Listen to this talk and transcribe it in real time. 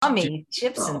Yummy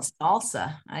chips and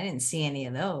salsa. I didn't see any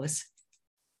of those.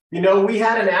 You know, we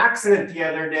had an accident the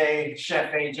other day,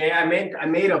 Chef AJ. I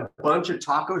made a bunch of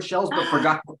taco shells, but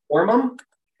forgot to form them.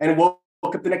 And woke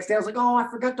up the next day. I was like, oh, I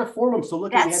forgot to form them. So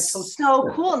look, that's so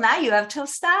cool. Now you have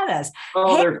tostadas.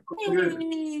 Oh, hey,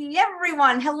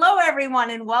 everyone. Hello, everyone,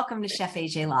 and welcome to Chef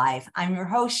AJ Live. I'm your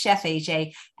host, Chef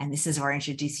AJ, and this is where I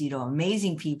introduce you to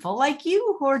amazing people like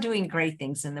you who are doing great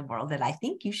things in the world that I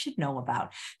think you should know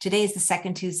about. Today is the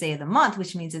second Tuesday of the month,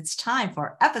 which means it's time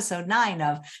for episode 9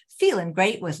 of Feelin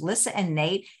Great with Lissa and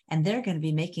Nate, and they're going to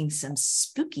be making some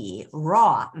spooky,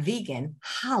 raw, vegan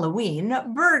Halloween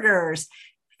burgers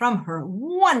from her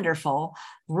wonderful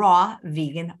raw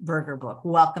vegan burger book.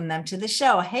 Welcome them to the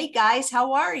show. Hey guys,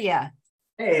 how are you?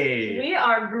 Hey. We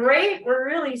are great. We're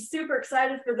really super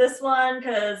excited for this one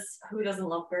because who doesn't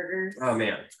love burgers? Oh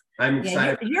man, I'm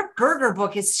excited. Your burger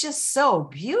book is just so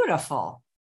beautiful.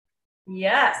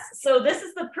 Yes. So this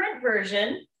is the print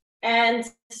version, and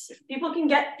people can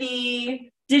get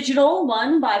the digital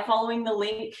one by following the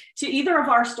link to either of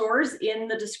our stores in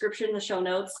the description, the show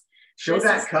notes. Show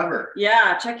that cover.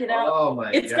 Yeah, check it out. Oh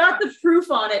my It's got the proof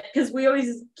on it because we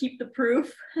always keep the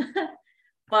proof.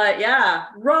 But yeah,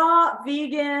 raw,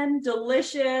 vegan,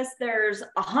 delicious. There's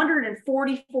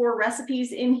 144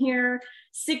 recipes in here,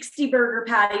 60 burger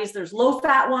patties. There's low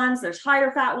fat ones, there's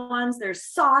higher fat ones, there's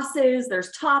sauces,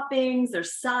 there's toppings,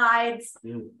 there's sides.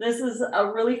 This is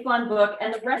a really fun book.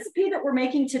 And the recipe that we're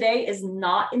making today is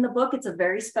not in the book. It's a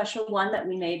very special one that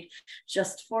we made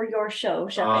just for your show,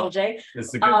 Chef AJ.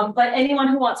 But anyone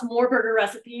who wants more burger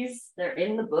recipes, they're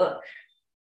in the book.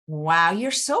 Wow,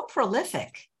 you're so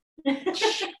prolific.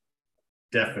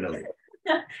 Definitely.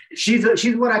 She's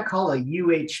what I call a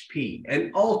UHP,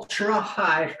 an ultra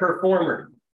high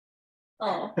performer.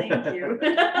 Oh, thank you.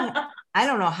 I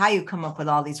don't know how you come up with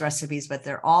all these recipes, but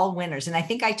they're all winners. And I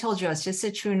think I told you it's just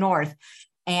a True North.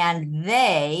 And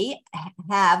they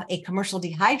have a commercial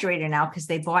dehydrator now because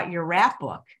they bought your wrap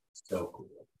book. So cool.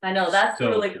 I know, that's so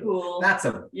really cool. That's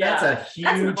a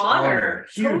huge honor.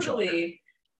 Huge totally.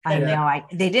 I know.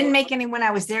 They didn't make any when I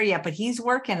was there yet, but he's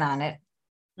working on it.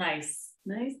 Nice.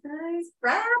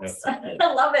 Wraps.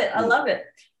 I love it.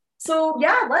 So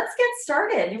yeah, let's get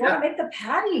started. You want to make the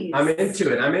patties? I'm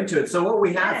into it. So what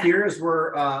we have here is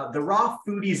we're the Raw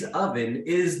Foodies oven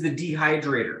is the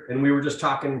dehydrator. And we were just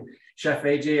talking, Chef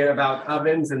AJ, about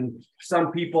ovens, and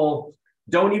some people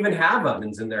don't even have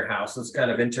ovens in their house. It's kind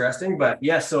of interesting, but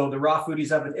yes, so the Raw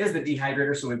Foodies oven is the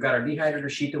dehydrator. So we've got our dehydrator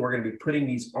sheet that we're going to be putting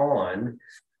these on.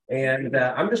 And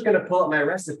I'm just going to pull up my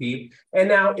recipe. And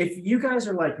now if you guys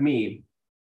are like me,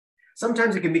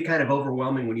 sometimes it can be kind of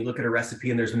overwhelming when you look at a recipe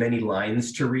and there's many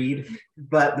lines to read.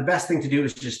 But the best thing to do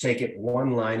is just take it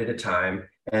one line at a time.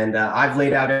 And I've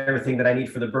laid out everything that I need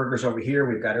for the burgers over here.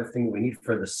 We've got everything that we need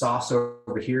for the sauce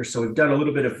over here. So we've done a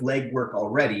little bit of legwork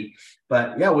already.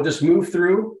 But yeah, we'll just move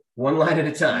through one line at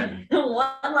a time. One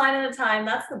line at a time.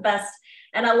 That's the best.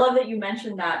 And I love that you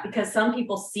mentioned that because some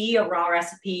people see a raw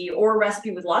recipe or a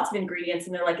recipe with lots of ingredients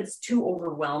and they're like, it's too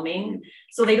overwhelming.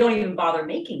 So they don't even bother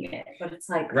making it. But it's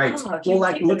like, right. Well,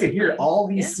 like, look at here, all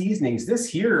these seasonings. This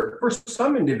here, for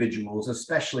some individuals,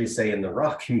 especially say in the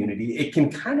raw community, it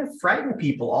can kind of frighten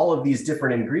people, all of these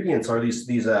different ingredients or these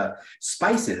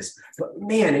spices. But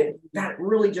man, that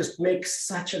really just makes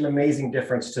such an amazing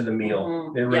difference to the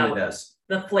meal. It really does.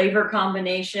 The flavor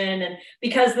combination. And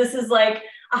because this is like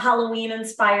a Halloween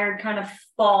inspired kind of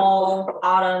fall,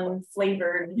 autumn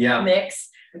flavored mix,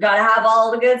 we got to have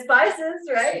all the good spices,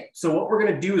 right? So what we're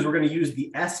going to do is we're going to use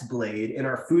the S blade in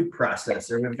our food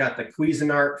processor. We've got the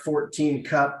Cuisinart 14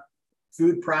 cup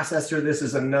food processor. This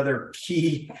is another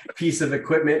key piece of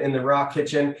equipment in the raw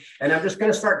kitchen. And I'm just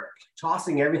going to start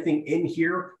tossing everything in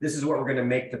here. This is what we're going to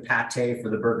make the pate for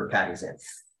the burger patties in.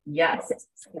 Yes.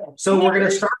 So we're going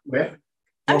to start with,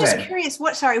 I'm just curious,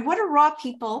 what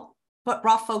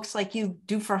raw folks like you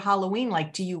do for Halloween?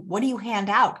 Like, what do you hand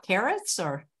out? Carrots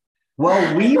or?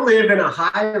 Well, we live in a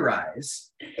high rise,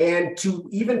 and to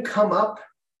even come up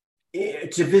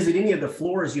to visit any of the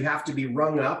floors, you have to be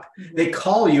rung up. They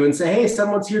call you and say, hey,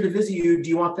 someone's here to visit you. Do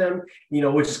you want them?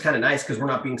 Which is kind of nice because we're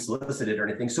not being solicited or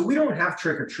anything. So we don't have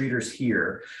trick-or-treaters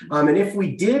here. And if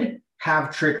we did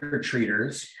have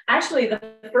trick-or-treaters. Actually, the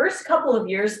first couple of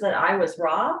years that I was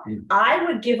raw, I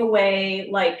would give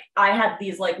away, I had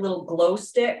these little glow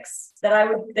sticks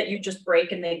that you just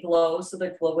break and they glow. So they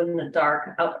glow in the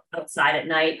dark outside at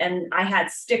night. And I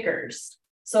had stickers.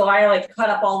 So I cut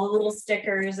up all the little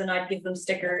stickers and I'd give them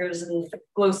stickers and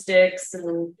glow sticks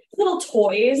and little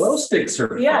toys. Glow sticks are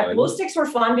fun. Yeah, glow sticks were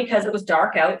fun because it was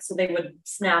dark out. So they would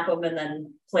snap them and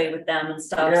then play with them and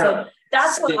stuff. Yeah. So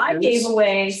That's what I gave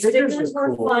away. Stickers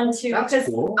were cool. fun too. That's Because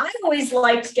cool. I always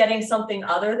liked getting something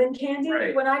other than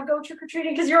candy when I'd go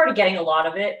trick-or-treating, because you're already getting a lot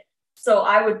of it. So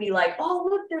I would be like, oh,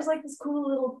 look, there's like this cool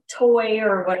little toy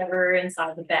or whatever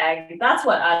inside the bag. That's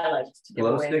what I liked to give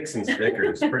Glow away. sticks and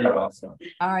stickers. Pretty awesome.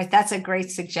 All right. That's a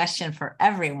great suggestion for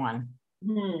everyone.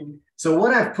 So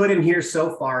what I've put in here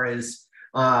so far is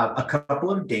a couple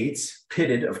of dates,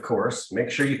 pitted, of course. Make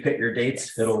sure you pit your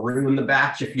dates. It'll ruin the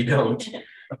batch if you don't.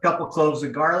 A couple cloves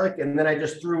of garlic, and then I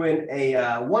just threw in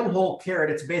a 1 whole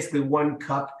carrot. It's basically 1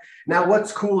 cup. Now,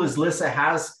 what's cool is LIssa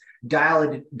has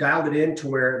dialed it in to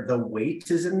where the weight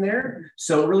is in there.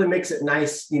 So it really makes it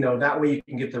nice, you know, that way you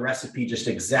can get the recipe just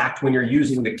exact when you're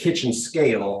using the kitchen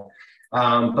scale.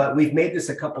 But we've made this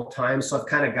a couple times, so I've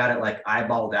kind of got it like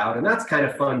eyeballed out, and that's kind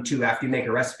of fun too. After you make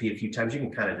a recipe a few times, you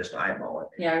can kind of just eyeball it.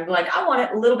 Yeah, like I want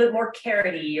it a little bit more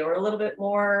carroty or a little bit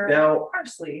more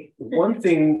parsley. One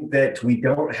thing that we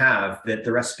don't have that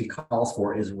the recipe calls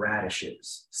for is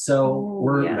radishes. So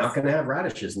we're not going to have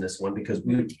radishes in this one because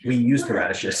we use the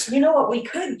radishes. You know what we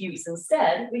could use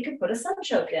instead? We could put a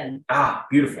sunchoke in. Ah,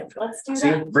 beautiful. Let's do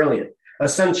that. Brilliant. A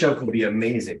sunchoke would be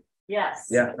amazing. Yes.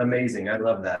 Yeah, amazing. I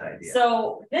love that idea.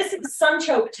 So this is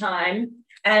sunchoke time,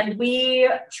 and we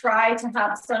try to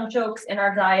have sunchokes in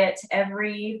our diet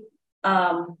every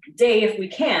day if we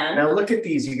can. Now look at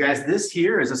these, you guys. This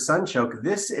here is a sunchoke.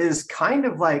 This is kind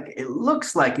of like, it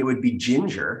looks like it would be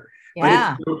ginger,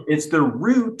 but it's the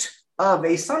root of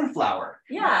a sunflower.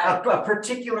 Yeah. A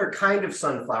particular kind of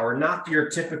sunflower, not your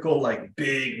typical like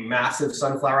big, massive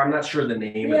sunflower. I'm not sure the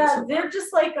name. Yeah, they're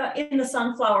just like in the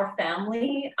sunflower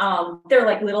family. They're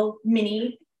like little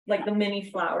mini, like the mini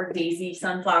flower, daisy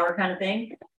sunflower kind of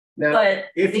thing. Now, but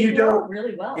if you don't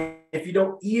really well, if you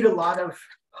don't eat a lot of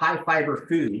high fiber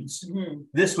foods,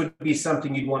 this would be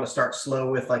something you'd want to start slow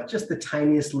with, like just the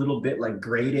tiniest little bit, like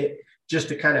grate it, just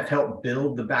to kind of help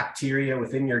build the bacteria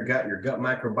within your gut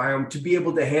microbiome to be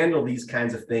able to handle these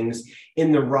kinds of things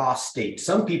in the raw state.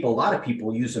 A lot of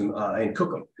people use them and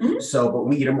cook them. But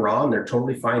we eat them raw and they're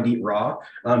totally fine to eat raw.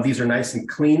 These are nice and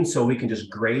clean, so we can just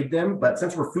grade them. But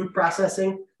since we're food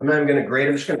processing, I'm not even going to grade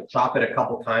them. I'm just going to chop it a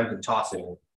couple times and toss it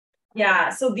in. Yeah,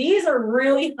 so these are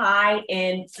really high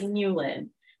in inulin.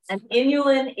 And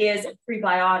inulin is a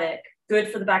prebiotic, good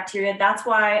for the bacteria. That's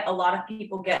why a lot of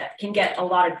people can get a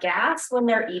lot of gas when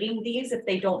they're eating these if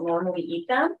they don't normally eat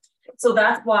them. So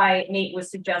that's why Nate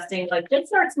was suggesting, like, just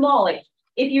start small. Like,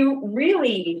 if you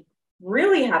really,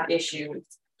 really have issues,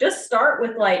 just start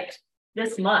with like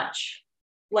this much.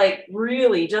 Like,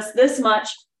 really, just this much.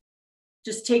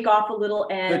 Just take off a little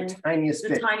end.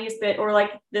 The tiniest bit, or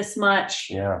like this much.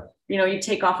 Yeah. You know, you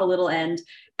take off a little end.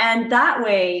 And that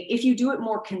way, if you do it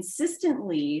more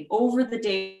consistently over the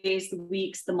days, the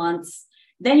weeks, the months,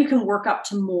 then you can work up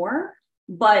to more.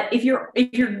 But if you're,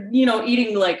 you know,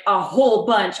 eating like a whole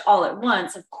bunch all at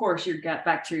once, of course, your gut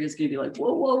bacteria is going to be like,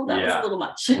 whoa, that was a little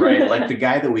much. Right. Like the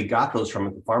guy that we got those from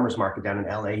at the farmer's market down in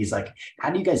LA, he's like,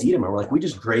 how do you guys eat them? And we're like, we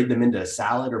just grade them into a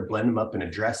salad or blend them up in a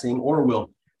dressing, or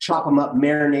we'll chop them up,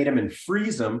 marinate them, and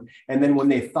freeze them. And then when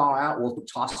they thaw out, we'll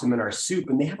toss them in our soup,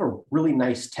 and they have a really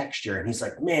nice texture. And he's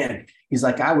like, man, he's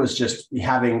like, I was just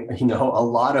having, you know, a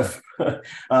lot of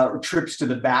trips to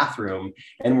the bathroom.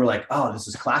 And we're like, oh, this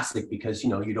is classic because,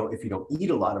 you know, if you don't eat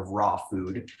a lot of raw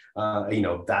food, you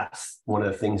know, that's one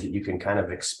of the things that you can kind of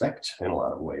expect in a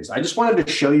lot of ways. I just wanted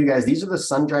to show you guys, these are the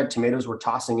sun-dried tomatoes we're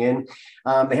tossing in.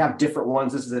 They have different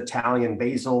ones. This is Italian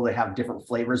basil. They have different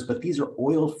flavors, but these are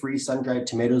oil-free sun-dried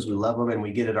tomatoes. We love them, and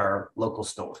we get at our local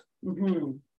store.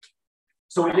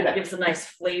 So we did it gives a nice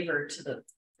flavor to the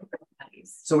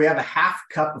patties. So we have a half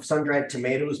cup of sun-dried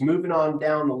tomatoes. Moving on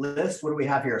down the list, what do we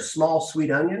have here? A small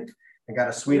sweet onion. I got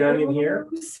a sweet onion here.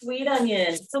 Sweet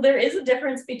onion. So there is a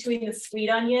difference between the sweet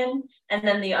onion and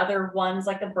then the other ones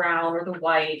like the brown or the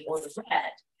white or the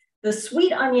red. The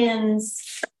sweet onions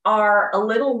are a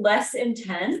little less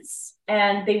intense,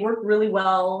 and they work really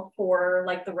well for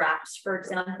like the wraps, for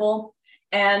example.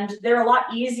 And they're a lot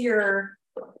easier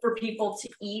for people to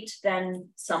eat than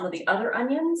some of the other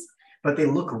onions. But they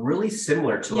look really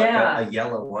similar to like a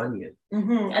yellow onion.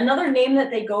 Another name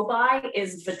that they go by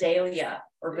is Vidalia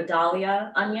or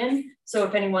Vidalia onion. So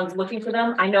if anyone's looking for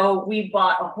them, I know we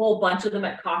bought a whole bunch of them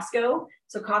at Costco.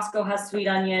 So Costco has sweet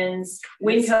onions.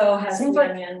 Winco has sweet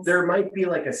onions. There might be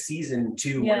like a season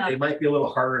too. Yeah. They might be a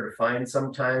little harder to find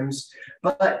sometimes.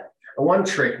 But one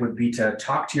trick would be to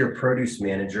talk to your produce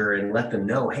manager and let them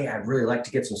know, hey, I'd really like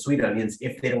to get some sweet onions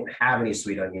if they don't have any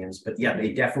sweet onions. But yeah,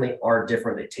 they definitely are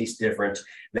different. They taste different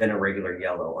than a regular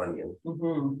yellow onion.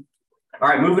 All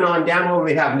right, moving on down. What do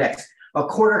we have next? A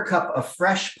 1/4 cup of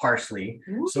fresh parsley.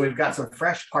 So we've got some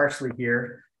fresh parsley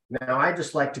here. Now I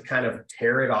just like to kind of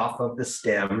tear it off of the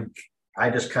stem. I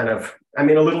just kind of, I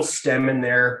mean, a little stem in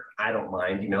there, I don't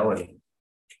mind, you know, and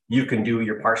you can do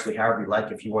your parsley however you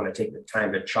like if you want to take the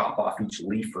time to chop off each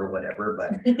leaf or whatever,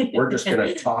 but we're just going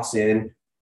to toss in,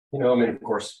 you know, I mean, of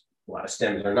course, a lot of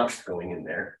stems are not going in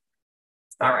there.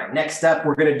 All right, next up,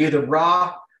 we're going to do the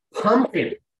raw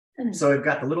pumpkin. So we've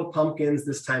got the little pumpkins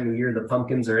this time of year. The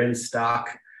pumpkins are in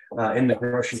stock in the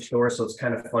grocery store, so it's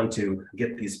kind of fun to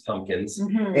get these pumpkins.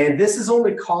 And this is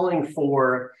only calling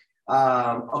for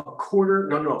a quarter.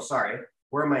 No, sorry.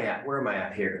 Where am I at? Where am I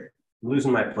at here? I'm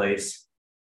losing my place.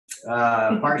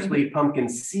 Parsley, pumpkin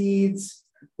seeds.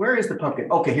 Where is the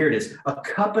pumpkin? Okay, here it is. 1.5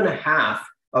 cups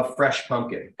of fresh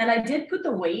pumpkin. And I did put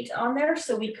the weight on there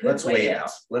so we could weigh it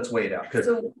out. Let's weigh it out because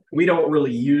we don't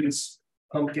really use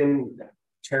pumpkin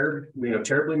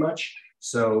terribly much.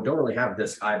 So don't really have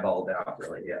this eyeballed out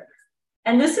really yet.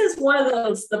 And this is one of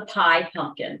those, the pie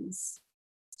pumpkins.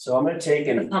 So I'm going to take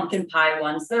the pumpkin pie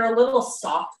ones. They're a little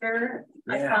softer,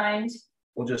 I find.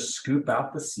 We'll just scoop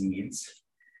out the seeds.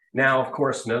 Now, of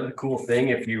course, another cool thing,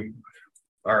 if you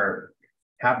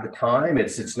have the time,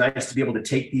 it's nice to be able to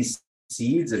take these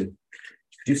seeds and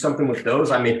do something with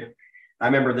those. I mean, I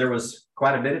remember there was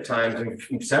quite a bit of times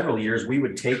in several years, we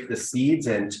would take the seeds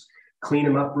and clean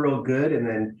them up real good and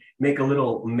then make a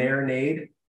little marinade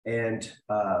and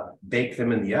bake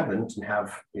them in the oven and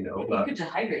have, you know. You could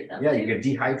dehydrate them. Yeah, you could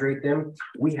dehydrate them.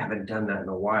 We haven't done that in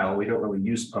a while. We don't really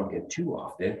use pumpkin too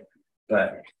often,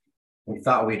 but we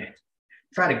thought we'd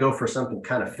try to go for something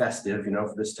kind of festive, you know,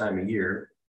 for this time of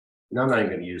year. No, I'm not even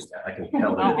going to use that. I can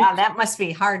tell that. Wow, that must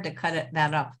be hard to cut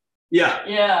that up.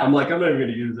 Yeah. I'm like, I'm not even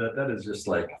going to use that. That is just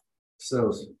like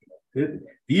so.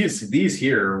 These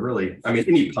here are really, I mean,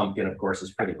 any pumpkin, of course,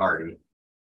 is pretty hardy.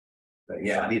 But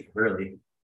yeah, these really,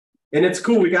 and it's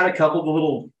cool. We got a couple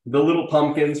of the little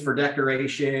pumpkins for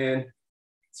decoration.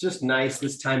 It's just nice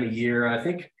this time of year. I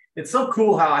think it's so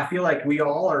cool how I feel like we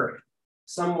all are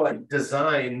somewhat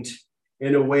designed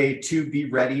in a way to be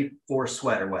ready for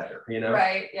sweater weather, you know?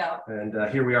 Right, yeah. And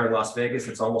here we are in Las Vegas.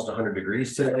 It's almost 100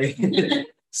 degrees today.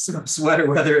 So sweater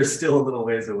weather is still a little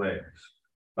ways away.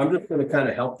 I'm just going to kind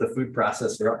of help the food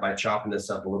processor up by chopping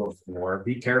this up a little bit more.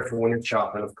 Be careful when you're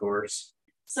chopping, of course.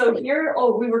 So here,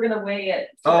 we were going to weigh it.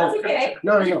 So that's okay.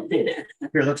 No. Here,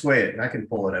 let's weigh it. I can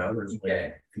pull it out. There's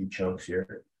a few chunks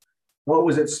here. What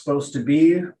was it supposed to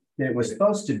be? It was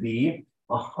supposed to be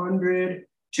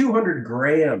 200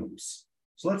 grams.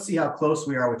 So let's see how close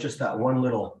we are with just that one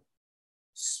little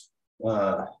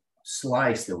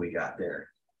slice that we got there.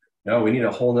 No, we need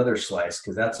a whole nother slice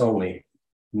because that's only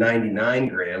 99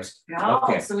 grams.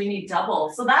 Okay. So we need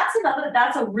double. So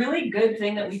that's a really good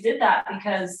thing that we did that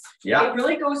because it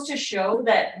really goes to show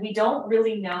that we don't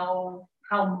really know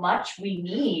how much we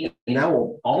need. And that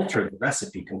will alter the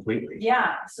recipe completely.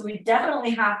 Yeah. So we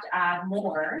definitely have to add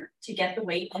more to get the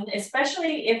weight. And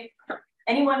especially if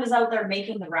anyone is out there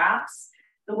making the wraps,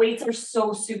 the weights are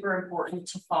so super important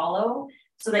to follow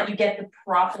so that you get the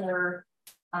proper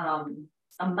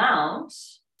amount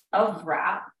of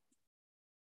wrap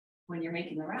when you're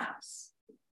making the wraps.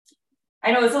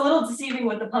 I know it's a little deceiving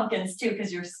with the pumpkins too,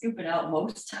 because you're scooping out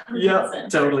most. Yeah,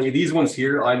 totally. These ones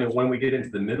here, I know when we get into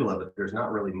the middle of it, there's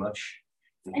not really much.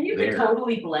 And you can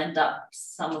totally blend up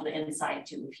some of the inside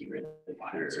too if you really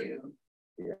wanted to.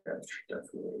 Yeah,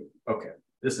 definitely. Okay,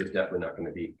 this is definitely not going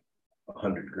to be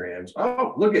 100 grams.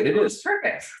 Oh, look at it is.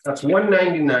 Perfect. That's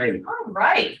 199. All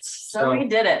right. So we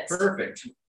did it. Perfect.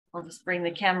 I'll just bring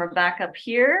the camera back up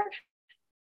here.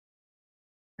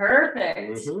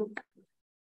 Perfect.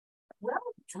 Well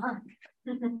done.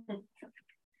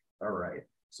 All right.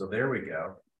 So there we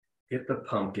go. Get the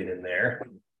pumpkin in there.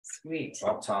 Sweet.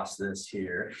 I'll toss this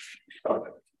here.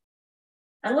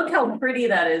 And look how pretty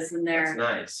that is in there. That's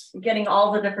nice. You're getting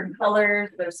all the different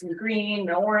colors. There's some green,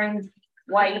 orange,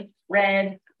 white,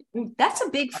 red. That's a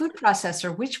big food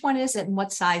processor. Which one is it and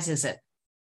what size is it?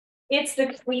 It's the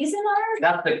Cuisinart.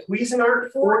 That's the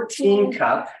Cuisinart 14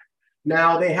 cup.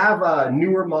 Now they have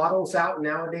newer models out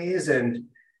nowadays, and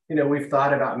you know we've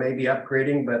thought about maybe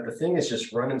upgrading, but the thing is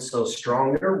just running so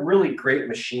strong. They're really great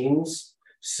machines.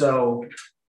 So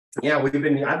yeah, I've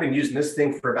been using this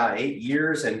thing for about 8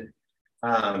 years, and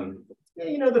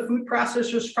you know the food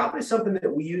processor is probably something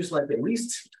that we use like at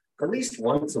least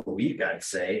once a week, I'd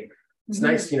say. It's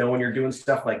nice, you know, when you're doing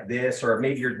stuff like this, or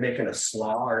maybe you're making a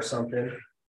slaw or something.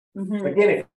 Again,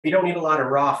 if you don't need a lot of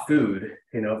raw food,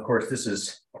 you know, of course, this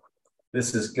is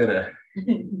gonna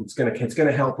it's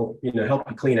gonna help, you know, help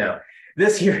you clean out.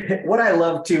 This here, what I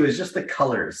love too is just the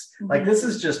colors. Like this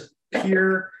is just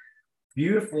pure,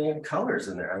 beautiful colors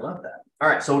in there. I love that. All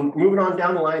right, so moving on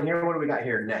down the line here, what do we got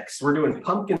here next? We're doing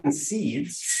pumpkin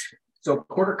seeds. So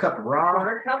quarter cup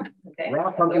raw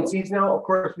pumpkin seeds. Now, of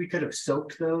course, we could have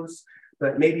soaked those,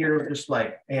 but maybe you're just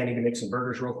like, hey, I need to make some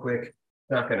burgers real quick.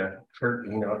 It's not going to hurt,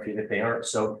 if they aren't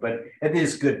soaked, but it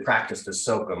is good practice to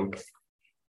soak them.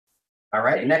 All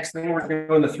right, next thing we're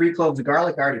doing the 3 cloves of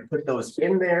garlic. I already put those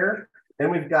in there.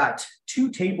 Then we've got 2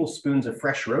 tablespoons of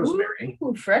fresh rosemary.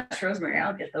 Ooh, fresh rosemary.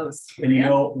 I'll get those. And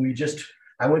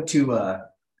I went to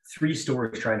 3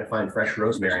 stores trying to find fresh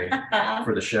rosemary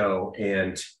for the show.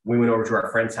 And we went over to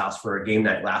our friend's house for a game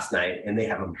night last night, and they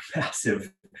have a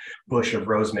massive bush of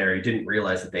rosemary. Didn't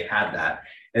realize that they had that.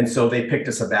 And so they picked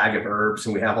us a bag of herbs,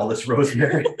 and we have all this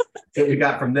rosemary that we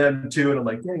got from them too. And I'm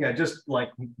like, dang, I just like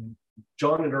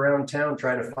jaunted around town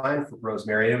trying to find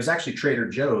rosemary. And it was actually Trader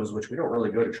Joe's, which we don't really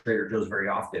go to Trader Joe's very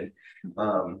often.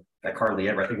 Like hardly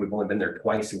ever. I think we've only been there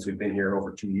twice since we've been here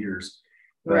over 2 years.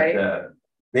 But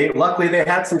right. Luckily they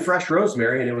had some fresh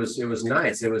rosemary, and it was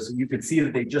nice. You could see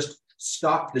that they just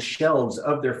stocked the shelves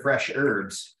of their fresh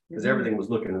herbs because everything was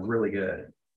looking really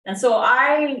good. And so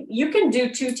you can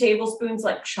do 2 tablespoons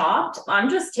like chopped. I'm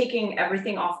just taking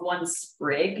everything off 1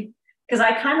 sprig because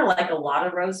I kind of like a lot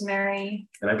of rosemary.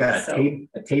 And I've got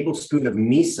a tablespoon of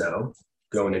miso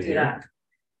going in here.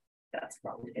 That's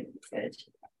probably good.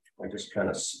 I just kind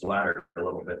of splattered a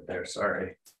little bit there.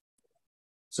 Sorry.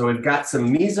 So we've got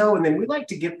some miso, and then we like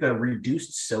to get the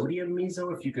reduced sodium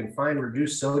miso. If you can find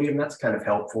reduced sodium, that's kind of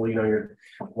helpful. You're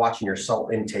watching your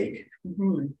salt intake.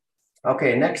 Mm-hmm.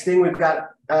 Okay, next thing we've got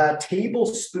a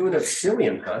tablespoon of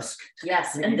psyllium husk.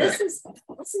 Yes, and this is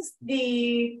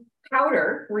the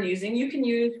powder we're using. You can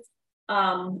use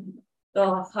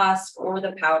the husk or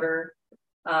the powder.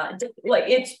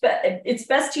 It's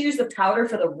best to use the powder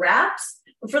for the wraps.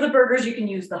 For the burgers, you can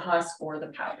use the husk or the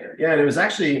powder. Yeah, and it was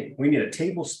actually, we need a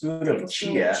tablespoon of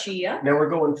chia. Now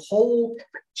we're going whole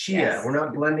chia. Yes. We're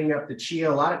not blending up the chia.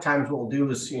 A lot of times what we'll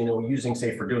do is, using,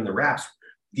 say, for doing the wraps,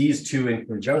 these 2 in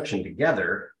conjunction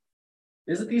together.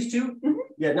 Is it these 2? Mm-hmm.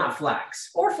 Yeah, not flax.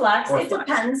 Or flax. It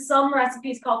depends. Some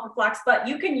recipes call for flax, but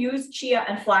you can use chia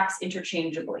and flax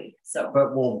interchangeably.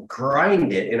 But we'll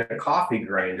grind it in a coffee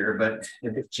grinder, but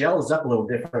if it gels up a little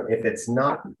different if it's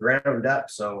not ground up.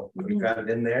 So we've got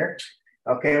it in there.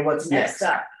 Okay, what's next?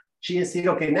 Chia seed.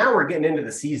 Okay, now we're getting into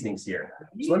the seasonings here.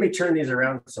 So let me turn these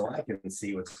around so I can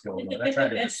see what's going on. I tried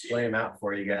to display them out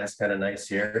for you guys. Kind of nice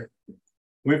here.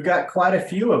 We've got quite a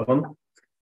few of them.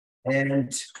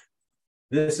 And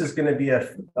this is going to be a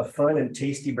fun and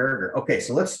tasty burger. Okay,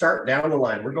 so let's start down the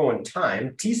line. We're going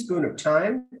thyme. Teaspoon of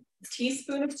thyme.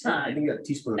 Teaspoon of thyme. I think you got a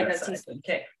teaspoon of that. Teaspoon.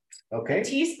 Okay. Okay. A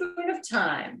teaspoon of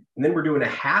thyme. And then we're doing a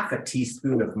half a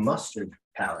teaspoon of mustard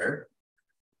powder.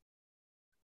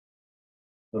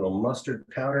 Little mustard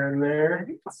powder in there.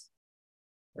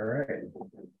 All right.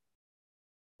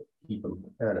 Keep them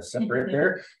kind of separate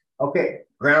there. Okay,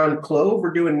 ground clove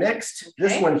we're doing next. Okay.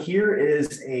 This one here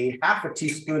is a half a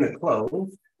teaspoon of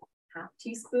clove. Half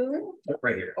teaspoon?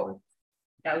 Right here. Oh,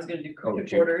 I was going to do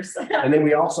quarters. And then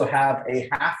we also have a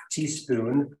half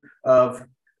teaspoon of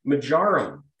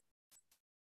marjoram.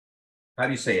 How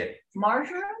do you say it?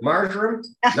 Marjoram? Marjoram?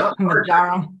 Not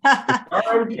marjoram.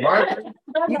 Marjoram.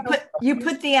 You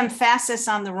put the emphasis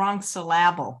on the wrong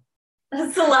syllable.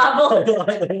 Syllable.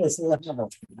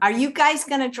 Are you guys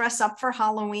going to dress up for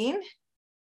Halloween?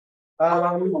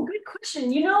 Good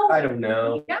question. I don't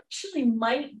know. We actually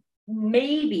might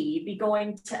maybe be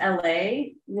going to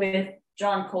LA with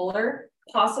John Kohler,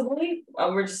 possibly.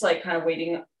 We're just like kind of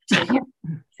waiting to hear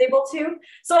if he's able to.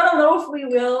 So I don't know if we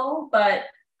will, but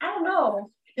I don't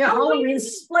know. Yeah,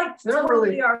 Halloween's like not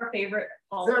really our favorite.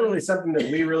 It's not really something that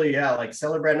we really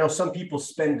celebrate. I know some people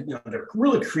spend, they're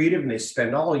really creative and they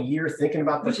spend all year thinking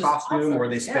about the costume, awesome. Or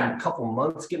they spend a couple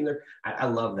months getting there. I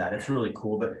love that. It's really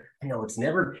cool. But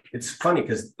it's funny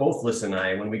because both LIssa and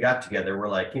I, when we got together, we're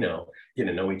like, getting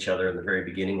to know each other in the very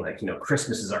beginning, like,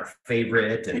 Christmas is our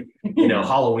favorite and,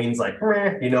 Halloween's like,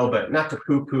 but not to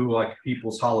poo-poo like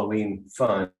people's Halloween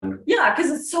fun. Yeah,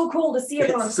 because it's so cool to see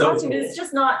everyone's costume. It's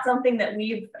just not something that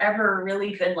we've ever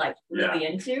really been like really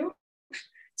into.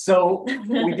 So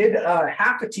we did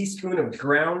half a teaspoon of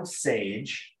ground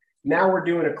sage. Now we're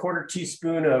doing a quarter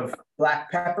teaspoon of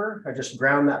black pepper. I just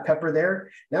ground that pepper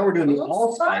there. Now we're doing the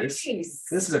allspice.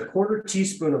 This is a quarter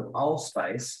teaspoon of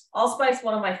allspice. Allspice,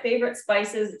 one of my favorite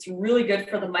spices. It's really good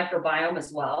for the microbiome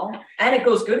as well. And it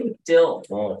goes good with dill.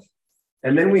 Oh.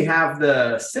 And then we have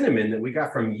the cinnamon that we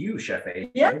got from you, Chef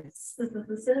A. Yes, this is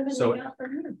the cinnamon we got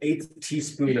from you. 1/8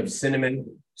 teaspoon of cinnamon.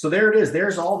 So there it is.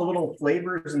 There's all the little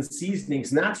flavors and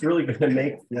seasonings. And that's really going to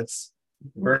make this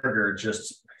burger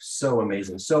just so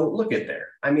amazing. So look at there.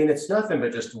 I mean, it's nothing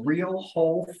but just real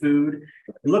whole food.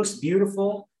 It looks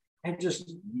beautiful. And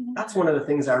just, that's one of the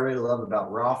things I really love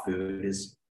about raw food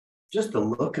is just the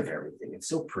look of everything. It's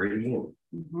so pretty. And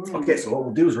okay, so what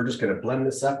we'll do is we're just going to blend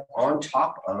this up on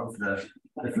top of the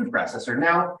food processor.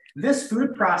 Now, this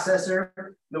food processor,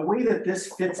 the way that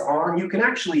this fits on, you can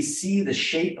actually see the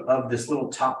shape of this little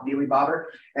top dealy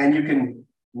bobber, and you can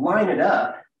line it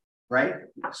up, right?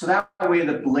 So that way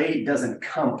the blade doesn't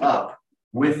come up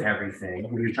with everything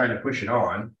when you're trying to push it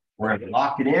on. We're going to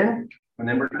lock it in, and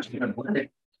then we're just going to blend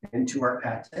it into our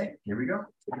pate. Here we go.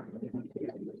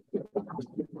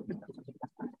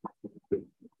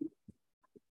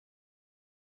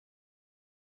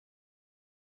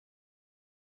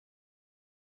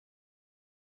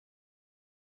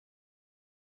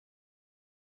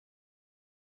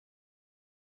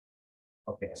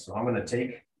 Okay, so I'm going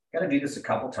to got to do this a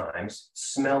couple times.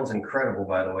 Smells incredible,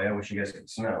 by the way. I wish you guys could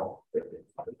smell. And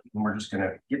we're just going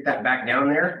to get that back down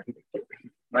there.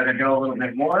 Let it go a little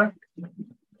bit more.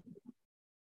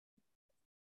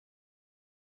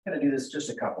 Got to do this just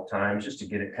a couple times just to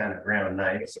get it kind of ground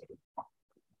nice.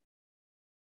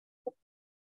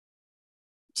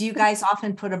 Do you guys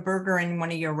often put a burger in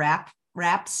one of your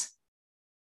wraps?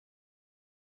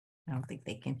 I don't think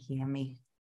they can hear me.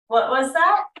 What was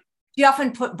that? Do you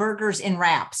often put burgers in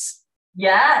wraps?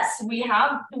 Yes, we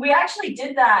have. We actually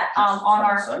did that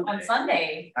on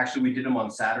Sunday. Actually, we did them on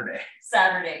Saturday.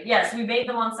 Yes, we made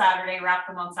them on Saturday, wrapped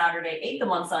them on Saturday, ate them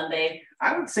on Sunday.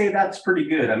 I would say that's pretty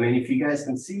good. I mean, if you guys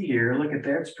can see here, look at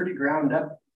there, it's pretty ground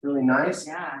up, really nice.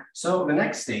 Yeah. So the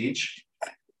next stage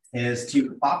is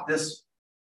to pop this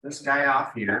guy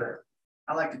off here.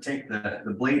 I like to take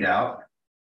the blade out,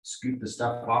 scoop the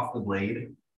stuff off the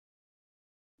blade.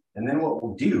 And then what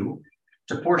we'll do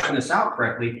to portion this out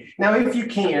correctly. Now, if you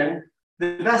can,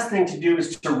 the best thing to do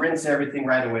is to rinse everything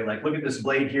right away. Like, look at this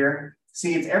blade here.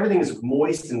 See, everything is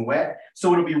moist and wet.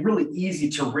 So it'll be really easy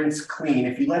to rinse clean.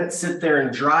 If you let it sit there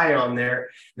and dry on there,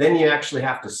 then you actually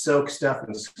have to soak stuff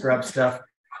and scrub stuff,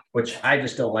 which I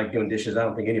just don't like doing dishes. I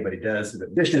don't think anybody does. The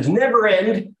dishes never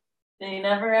end. They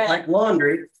never end. Like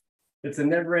laundry. It's a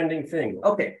never ending thing.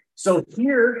 Okay, so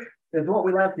here is what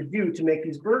we like to do to make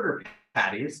these burger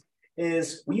patties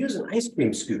is we use an ice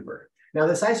cream scooper. Now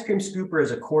this ice cream scooper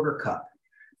is a 1/4 cup,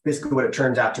 basically what it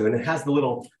turns out to, and it has the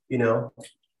little,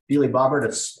 dealy bobber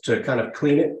to kind of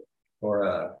clean it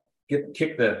or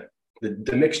kick the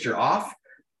mixture off.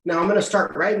 Now I'm going to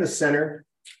start right in the center,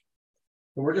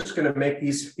 and we're just going to make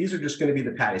these are just going to be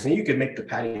the patties. And you can make the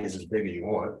patties as big as you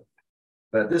want,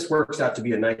 but this works out to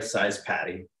be a nice size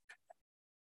patty.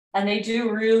 And they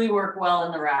do really work well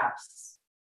in the wraps.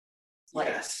 Like,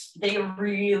 yes, they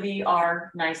really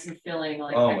are nice and filling.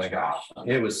 Like, oh my gosh,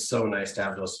 it was so nice to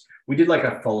have those. We did like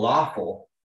a falafel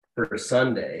for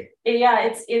Sunday. Yeah,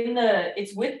 it's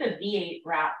with the V8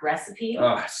 wrap recipe.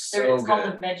 Oh, so it's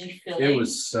called the veggie filling. It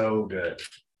was so good.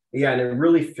 Yeah, and it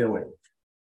really filling.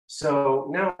 So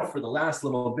now for the last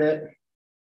little bit,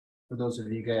 for those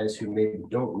of you guys who maybe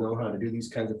don't know how to do these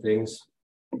kinds of things,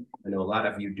 I know a lot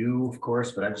of you do, of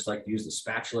course, but I just like to use the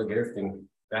spatula, get everything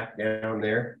back down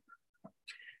there.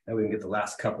 Now we can get the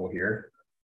last couple here.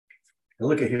 And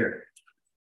look at here.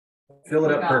 Fill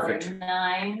it up perfect. Like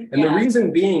 9. And the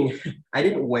reason being, I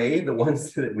didn't weigh the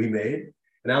ones that we made,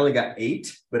 and I only got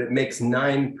 8, but it makes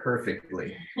 9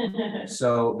 perfectly.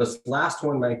 So this last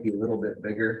one might be a little bit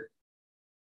bigger.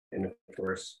 And of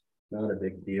course, not a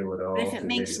big deal at all. But if it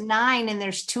makes 9 and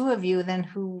there's 2 of you, then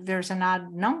there's an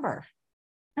odd number.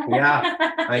 Yeah,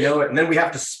 I know it. And then we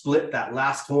have to split that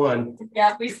last one.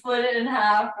 Yeah, we split it in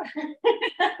half.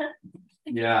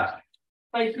 Yeah.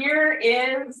 But here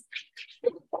is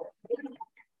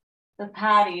the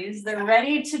patties. They're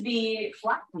ready to be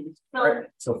flattened. So, right.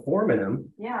 So forming them.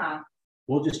 Yeah.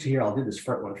 We'll just I'll do this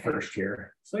front one first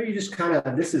here. So you just kind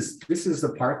of, this is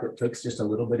the part that takes just a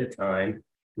little bit of time.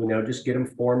 Just get them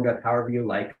formed up however you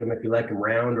like them. If you like them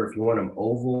round, or if you want them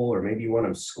oval, or maybe you want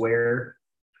them square.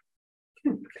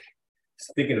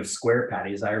 Speaking of square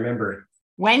patties, I remember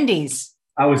Wendy's.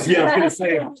 I was going to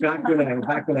say back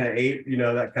when I ate,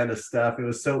 that kind of stuff. It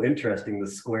was so interesting, the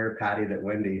square patty that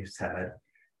Wendy's had.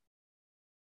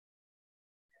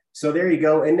 So there you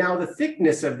go. And now the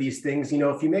thickness of these things,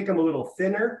 if you make them a little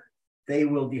thinner, they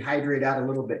will dehydrate out a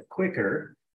little bit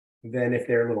quicker than if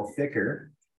they're a little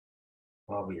thicker,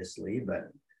 obviously. But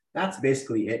that's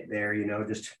basically it there. You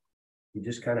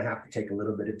just kind of have to take a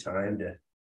little bit of time to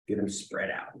get them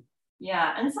spread out.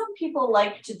 Yeah, and some people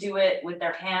like to do it with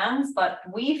their hands, but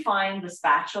we find the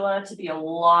spatula to be a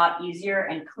lot easier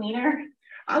and cleaner.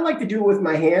 I like to do it with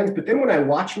my hands, but then when I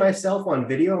watch myself on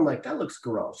video, I'm like, that looks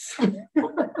gross.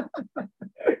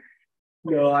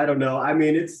 No, I don't know. I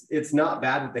mean, it's not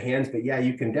bad with the hands, but yeah,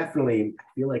 you can definitely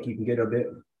feel like you can get a bit.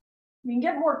 You can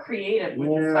get more creative with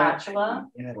the spatula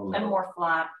I don't know. and more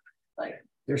flat. Like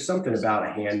there's something about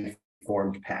a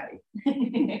hand-formed patty.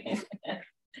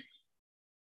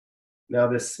 Now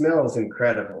this smells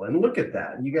incredible, and look at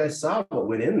that. You guys saw what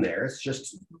went in there. It's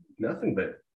just nothing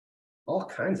but all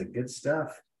kinds of good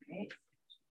stuff. Right.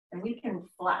 And we can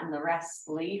flatten the rest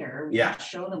later. We Yeah. can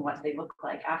show them what they look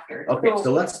like after. Okay,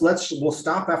 so we'll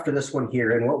stop after this one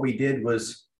here. And what we did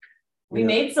was we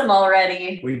made some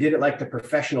already. We did it like the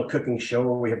professional cooking show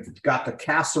where we have got the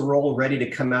casserole ready to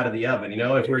come out of the oven. You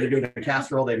know, if we were to do the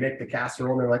casserole, they make the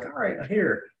casserole and they're like, all right,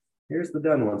 here's the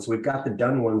done ones. So we've got the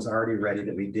done ones already ready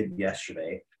that we did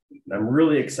yesterday. And I'm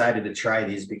really excited to try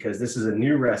these because this is a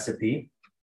new recipe.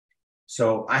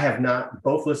 So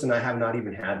both Liz and I have not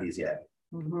even had these yet.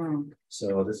 Mm-hmm.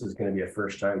 So this is going to be a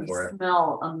first time for it.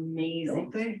 Smell amazing.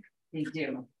 Don't they? They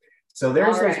do. So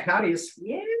there's those patties.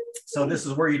 Yeah. So this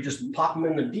is where you just pop them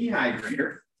in the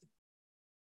dehydrator.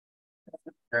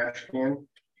 Trash can.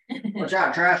 Watch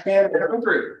out, trash can. Come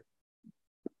through.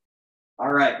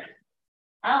 All right.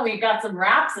 Oh, we got some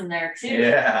wraps in there too.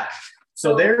 Yeah.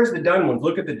 So there's the done ones.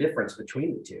 Look at the difference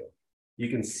between the two. You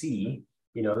can see,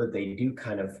 that they do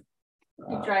kind of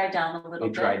they dry down a little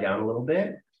bit. They dry down a little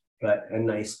bit, but a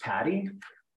nice patty.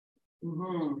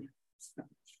 Mm-hmm.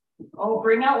 Oh,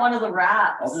 bring out one of the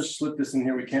wraps. I'll just slip this in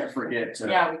here. We can't forget.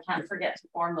 Yeah, we can't forget to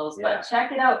form those, Yeah. but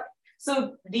check it out.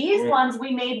 So these ones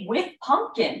we made with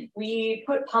pumpkin. We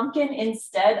put pumpkin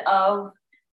instead of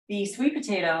the sweet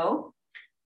potato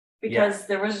because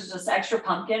there was just extra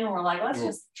pumpkin. We're like, let's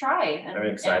just try. And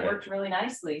it worked really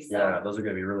nicely. So yeah, those are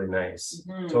going to be really nice.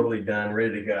 Mm-hmm. Totally done,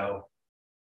 ready to go.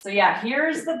 So yeah,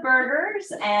 here's the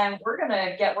burgers, and we're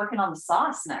gonna get working on the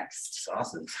sauce next.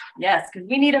 Sauces. Yes, because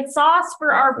we need a sauce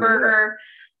for our burger.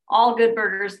 All good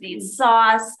burgers need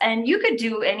sauce, and you could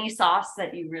do any sauce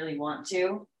that you really want to.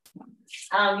 You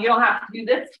don't have to do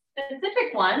this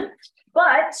specific one,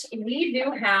 but we do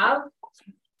have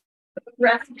a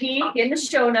recipe in the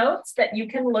show notes that you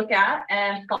can look at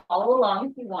and follow along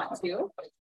if you want to.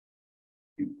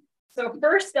 So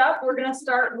first up, we're going to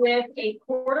start with a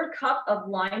 1/4 cup of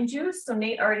lime juice. So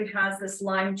Nate already has this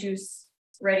lime juice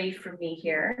ready for me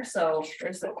here. So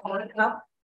there's a 1/4 cup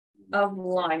of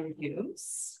lime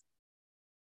juice.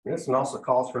 This one also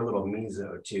calls for a little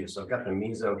miso too. So I've got the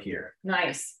miso here.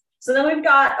 Nice. So then we've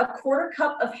got a 1/4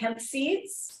 cup of hemp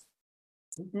seeds.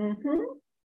 Mm-hmm.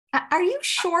 Are you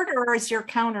short or is your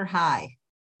counter high?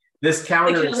 This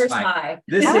counter is high.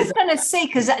 This I was going to say,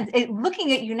 because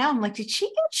looking at you now, I'm like, did she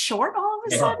get short all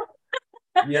of a sudden?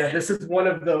 Yeah, this is one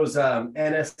of those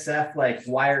NSF like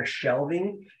wire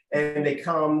shelving, and they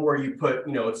come where you put,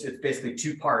 it's basically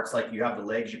 2 parts. Like you have the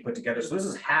legs you put together. So this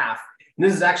is half. And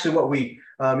this is actually what we,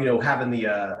 have in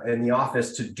the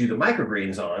office to do the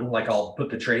microgreens on. Like I'll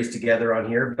put the trays together on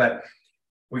here, but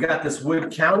we got this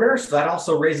wood counter, so that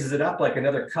also raises it up like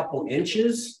another couple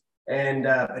inches. And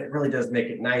it really does make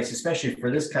it nice, especially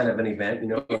for this kind of an event,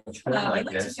 like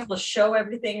this. To be able to show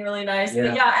everything really nice. Yeah.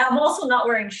 But yeah, I'm also not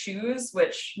wearing shoes,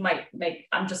 which might make,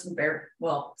 I'm just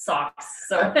socks.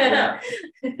 So,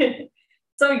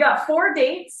 so we got 4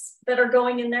 dates that are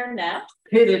going in there next.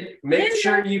 Pitted. Make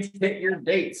sure you pit your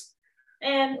dates.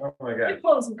 And oh my God, you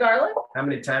close some garlic. How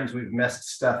many times we've messed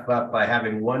stuff up by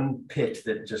having one pit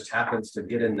that just happens to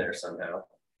get in there somehow.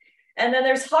 And then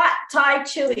there's hot Thai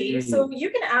chili. So you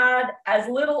can add as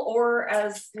little or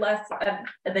as less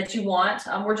that you want.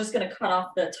 We're just going to cut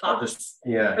off the tops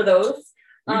for those.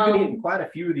 We've been eating quite a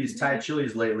few of these Thai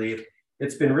chilies lately.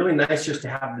 It's been really nice just to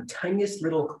have the tiniest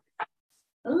little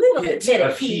bit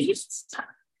of heat.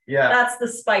 Yeah. That's the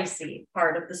spicy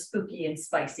part of the spooky and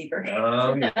spicy version.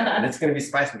 Oh, yeah. And it's going to be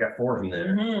spicy. We got 4 of them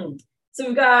there. Mm-hmm. So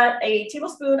we've got a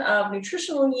tablespoon of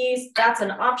nutritional yeast. That's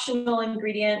an optional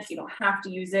ingredient. You don't have to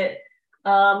use it.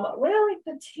 Like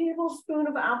a tablespoon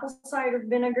of apple cider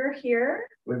vinegar here.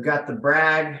 We've got the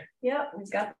brag. Yep, we've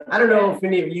got the I don't know if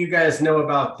any of you guys know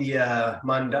about the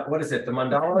what is it? The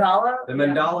mandala? The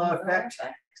mandala effect.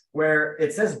 Where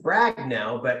it says brag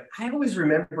now, but I always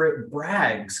remember it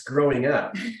brags growing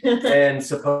up. And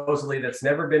supposedly that's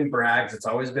never been brags. It's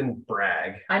always been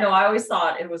brag. I know. I always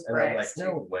thought it was brags. I'm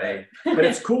like, no way. But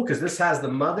it's cool because this has the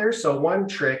mother. So one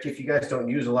trick, if you guys don't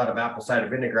use a lot of apple cider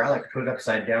vinegar, I like to put it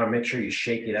upside down, make sure you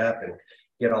shake it up and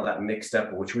get all that mixed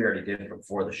up, which we already did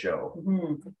before the show.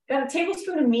 Mm-hmm. Got a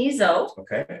tablespoon of miso.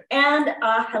 Okay. And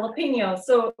a jalapeno.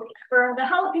 So for the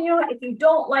jalapeno, if you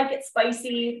don't like it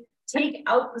spicy, take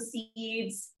out the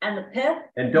seeds and the pith.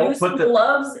 And don't put the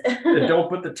gloves. And don't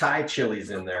put the Thai chilies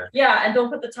in there. Yeah, and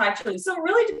don't put the Thai chili. So it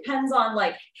really depends on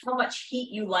like how much heat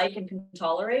you like and can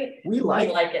tolerate. We like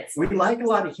it. We like a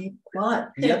lot of heat,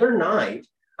 but the other night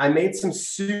I made some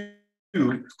soup.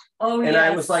 Oh, and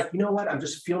I was like, you know what? I'm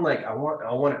just feeling like I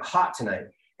want it hot tonight.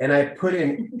 And I put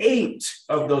in 8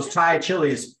 of those Thai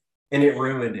chilies and it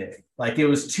ruined it. Like it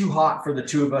was too hot for the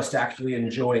 2 of us to actually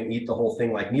enjoy and eat the whole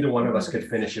thing. Like neither one of us could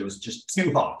finish. It was just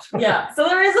too hot. Yeah. So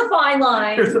there is a fine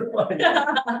line. There's a fine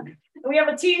line. We have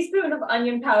a teaspoon of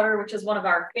onion powder, which is one of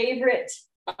our favorite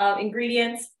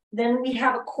ingredients. Then we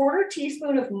have a 1/4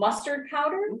 teaspoon of mustard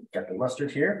powder. Got the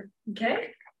mustard here.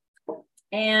 Okay.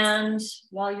 And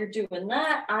while you're doing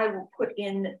that, I will put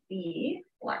in the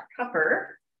black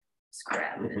pepper. Just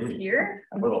grab it here.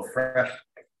 A little fresh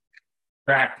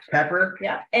cracked pepper.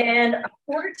 Yeah. And a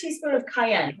 1/4 teaspoon of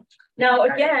cayenne. Now,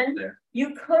 again,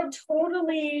 you could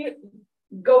totally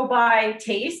go by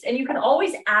taste and you can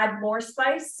always add more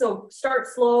spice. So start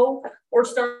slow or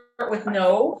start with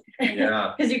no.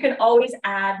 Yeah. Because you can always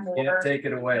add more. Can't take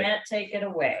it away. Can't take it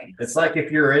away. It's like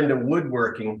if you're into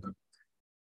woodworking.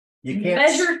 You can't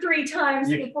measure 3 times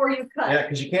before you cut. Yeah,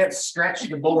 because you can't stretch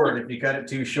the board if you cut it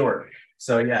too short.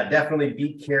 So yeah, definitely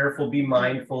be careful, be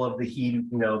mindful of the heat,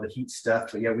 the heat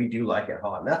stuff. But yeah, we do like it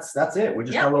hot. And that's it. We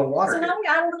just add a little water. So now we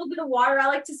add a little bit of water. I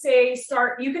like to say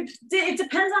it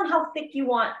depends on how thick you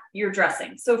want your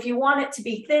dressing. So if you want it to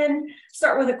be thin,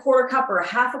 start with a 1/4 cup or a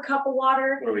 1/2 cup of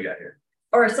water. What do we got here?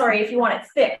 Or sorry, if you want it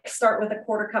thick, start with a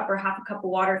 1/4 cup or 1/2 cup of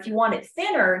water. If you want it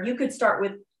thinner, you could start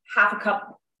with 1/2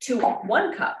 cup to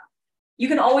 1 cup. You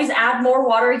can always add more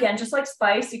water again, just like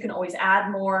spice. You can always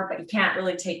add more, but you can't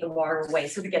really take the water away.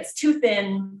 So if it gets too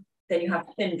thin, then you have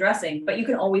thin dressing, but you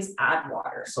can always add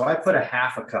water. So I put a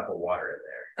 1/2 cup of water in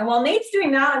there. And while Nate's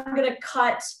doing that, I'm going to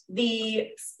cut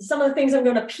some of the things. I'm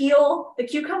going to peel the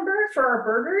cucumber for our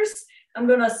burgers. I'm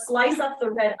going to slice up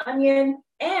the red onion,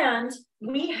 and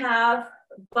we have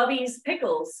Bubby's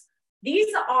pickles.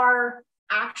 These are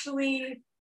actually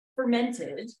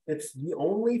fermented. It's the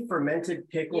only fermented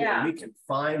pickle that we can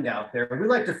find out there. We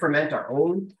like to ferment our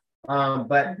own,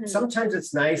 but sometimes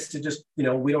it's nice to just,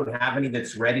 we don't have any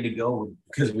that's ready to go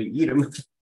because we eat them.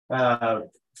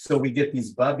 So we get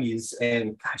these Bubbies,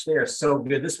 and gosh, they are so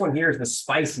good. This one here is the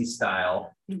spicy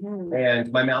style, and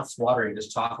my mouth's watering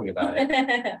just talking about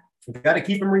it. We've got to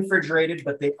keep them refrigerated,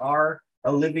 but they are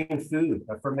a living food,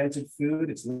 a fermented food.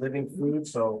 It's living food,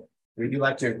 so we do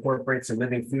like to incorporate some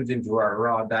living foods into our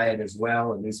raw diet as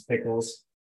well. And these pickles,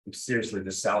 I'm seriously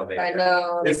just salivating. I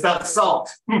know. It's not salt.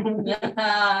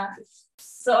 Yeah.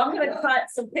 So I'm going to cut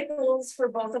some pickles for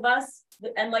both of us.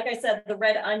 And like I said, the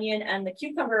red onion and the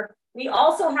cucumber. We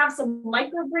also have some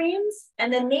microgreens.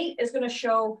 And then Nate is going to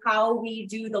show how we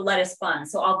do the lettuce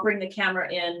buns. So I'll bring the camera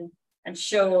in and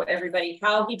show everybody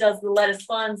how he does the lettuce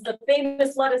buns, the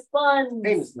famous lettuce buns.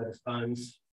 Famous lettuce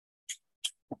buns.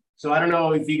 So I don't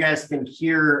know if you guys can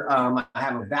hear, I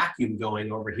have a vacuum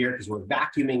going over here because we're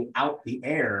vacuuming out the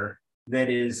air that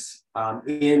is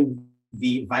in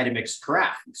the Vitamix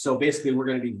carafe. So basically we're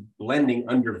going to be blending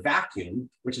under vacuum,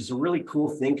 which is a really cool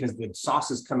thing because the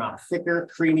sauces come out thicker,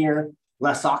 creamier,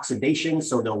 less oxidation,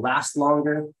 so they'll last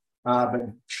longer. But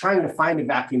trying to find a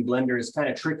vacuum blender is kind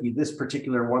of tricky. This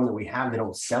particular one that we have, they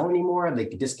don't sell anymore. They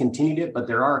discontinued it, but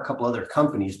there are a couple other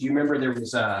companies. Do you remember there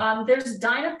was there's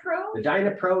Dynapro? The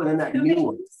Dynapro, and then that new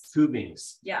one,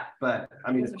 Tubings. Yeah. But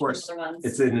I mean, of course,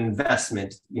 it's an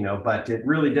investment, but it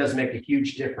really does make a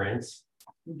huge difference.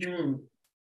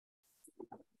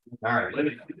 All right.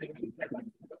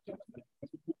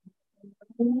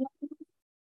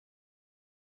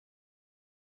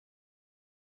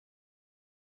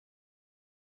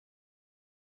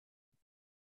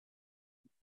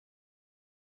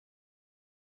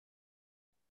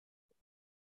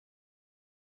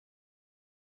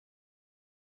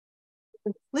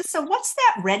 LIssa, what's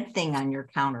that red thing on your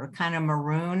counter? Kind of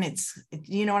maroon.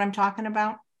 You know what I'm talking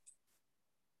about?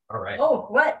 All right. Oh,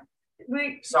 what?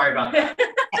 Sorry about that.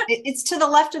 It's to the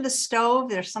left of the stove.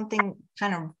 There's something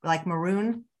kind of like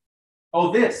maroon.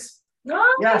 Oh, this.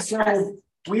 Oh, yeah. So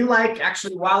we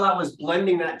actually, while I was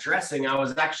blending that dressing, I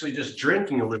was actually just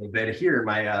drinking a little bit here.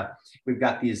 We've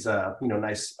got these,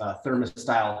 nice thermos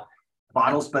style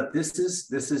bottles, but this is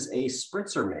a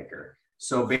spritzer maker.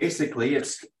 So basically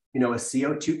it's, a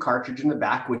CO2 cartridge in the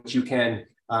back, which you can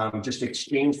just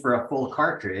exchange for a full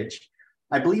cartridge.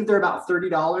 I believe they're about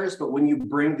 $30, but when you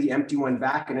bring the empty one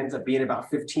back, it ends up being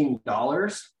about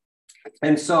 $15.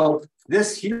 And so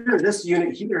this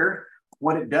unit here,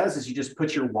 what it does is you just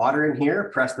put your water in here,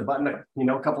 press the button,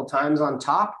 a couple times on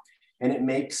top, and it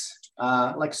makes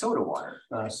like soda water,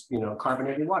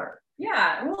 carbonated water.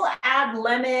 Yeah, and we'll add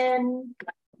lemon,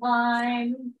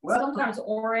 lime, sometimes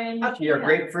orange.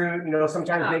 Grapefruit,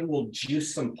 sometimes maybe we'll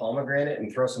juice some pomegranate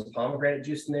and throw some pomegranate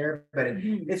juice in there, but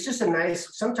it's just a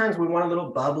nice, sometimes we want a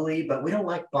little bubbly, but we don't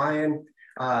like buying,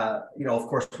 of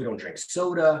course we don't drink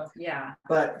soda. Yeah.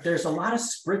 But there's a lot of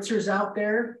spritzers out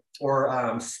there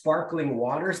or sparkling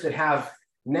waters that have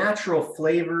natural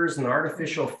flavors and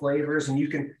artificial flavors,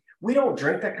 and we don't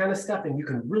drink that kind of stuff, and you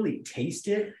can really taste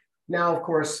it. Now, of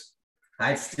course,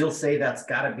 I'd still say that's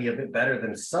got to be a bit better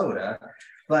than soda,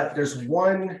 but there's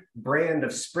one brand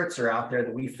of spritzer out there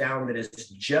that we found that is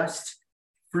just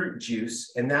fruit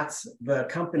juice, and the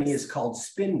company is called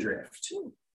Spindrift.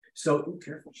 So,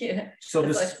 careful. Yeah. So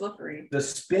the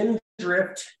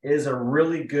Spindrift is a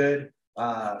really good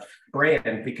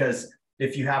brand, because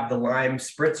if you have the lime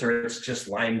spritzer, it's just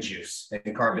lime juice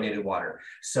and carbonated water.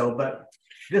 So, but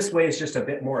this way is just a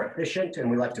bit more efficient, and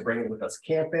we like to bring it with us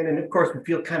camping. And of course, we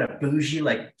feel kind of bougie,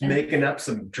 like making up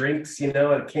some drinks,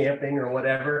 at camping or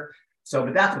whatever. So,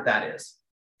 but that's what that is.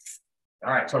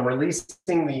 All right, so I'm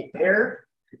releasing the air.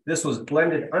 This was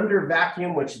blended under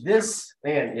vacuum,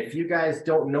 man, if you guys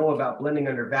don't know about blending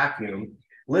under vacuum,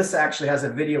 LIssa actually has a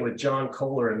video with John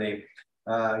Kohler, and they,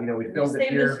 we filmed it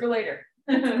here. This for later.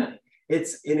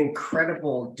 It's an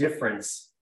incredible difference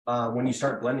when you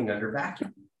start blending under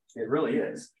vacuum. It really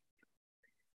is.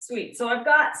 Sweet. So I've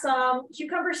got some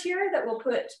cucumbers here that we'll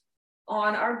put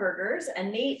on our burgers, and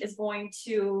Nate is going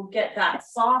to get that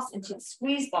sauce into the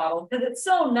squeeze bottle, because it's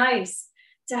so nice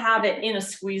to have it in a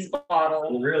squeeze bottle.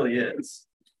 It really is.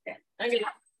 Okay. I'm going to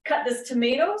cut this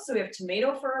tomato. So we have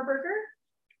tomato for our burger.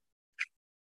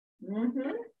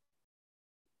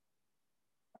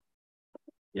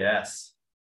 Yes.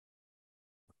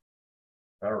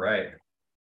 All right.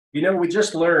 We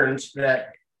just learned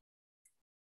that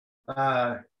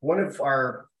one of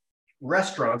our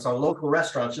local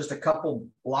restaurants, just a couple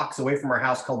blocks away from our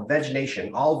house, called Veg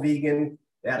Nation, all vegan.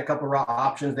 They had a couple raw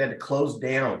options. They had to close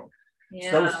down.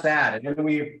 Yeah. So sad. And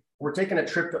then we're taking a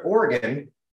trip to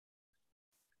Oregon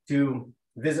to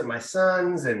visit my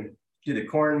sons and do the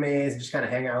corn maze, just kind of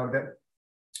hang out a bit.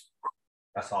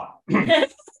 That's hot.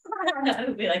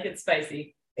 It'll be like it's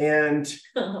spicy. And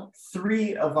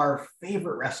 3 of our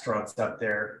favorite restaurants up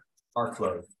there are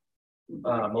closed.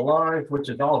 Milan, which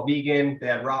is all vegan, they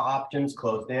had raw options,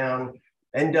 closed down.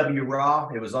 NW Raw,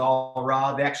 it was all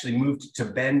raw. They actually moved to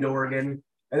Bend, Oregon.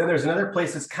 And then there's another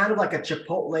place that's kind of like a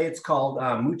Chipotle. It's called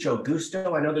Mucho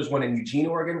Gusto. I know there's one in Eugene,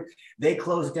 Oregon. They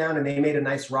closed down, and they made a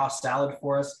nice raw salad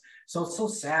for us. So it's so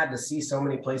sad to see so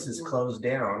many places close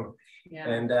down. Yeah.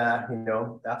 And,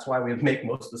 that's why we make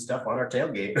most of the stuff on our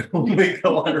tailgate when we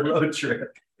go on a road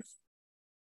trip.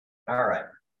 All right.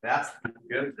 That's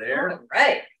good there. All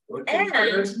right.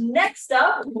 And next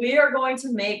up, we are going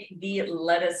to make the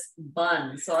lettuce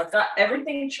bun. So I've got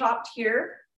everything chopped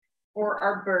here for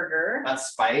our burger.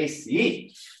 That's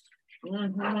spicy.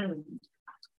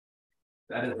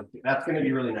 That's going to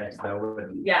be really nice, though.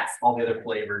 With all the other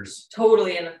flavors.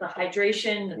 Totally, and the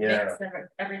hydration, the mix, and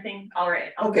everything. All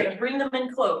right, I'm going to bring them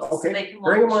in close. Okay, so they can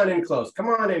bring them on in close. Come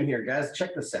on in here, guys.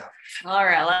 Check this out. All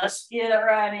right, let's get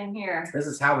right in here. This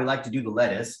is how we like to do the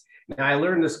lettuce. Now, I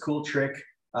learned this cool trick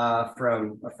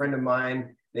from a friend of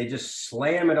mine. They just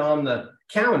slam it on the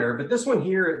counter, but this one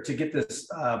here, to get this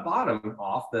bottom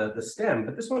off, the stem,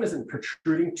 but this one isn't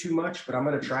protruding too much, but I'm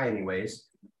going to try anyways.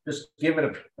 Just give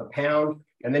it a pound,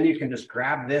 and then you can just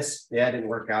grab this. Yeah, it didn't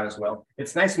work out as well.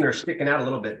 It's nice when they're sticking out a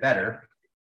little bit better,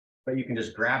 but you can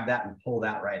just grab that and pull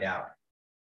that right out.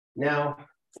 Now,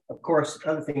 of course, the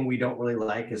other thing we don't really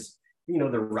like is,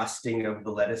 the rusting of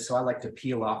the lettuce. So I like to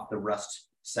peel off the rust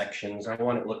sections. I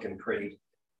want it looking pretty.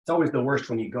 It's always the worst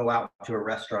when you go out to a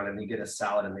restaurant and you get a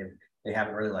salad and they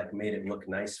haven't really made it look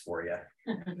nice for you.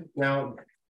 Now,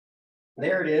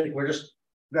 there it is. We've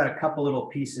got a couple little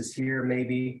pieces here,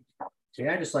 maybe. So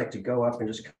I just like to go up and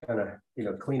just kind of,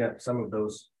 clean up some of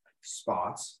those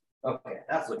spots. Okay,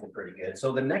 that's looking pretty good.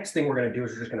 So the next thing we're going to do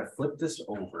is we're just going to flip this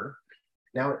over.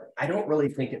 Now, I don't really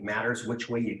think it matters which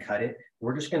way you cut it.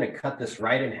 We're just going to cut this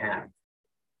right in half.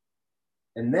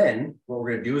 And then what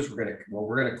we're going to do is we're going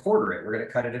to quarter it. We're going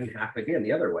to cut it in half again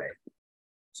the other way.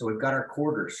 So we've got our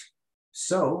quarters.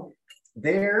 So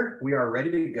there we are ready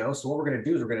to go. So what we're going to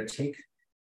do is we're going to take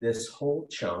this whole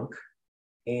chunk,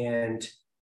 and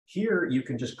here you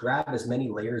can just grab as many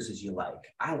layers as you like.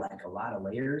 I like a lot of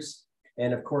layers.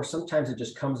 And of course, sometimes it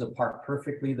just comes apart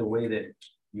perfectly the way that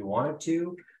you want it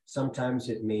to. Sometimes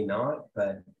it may not,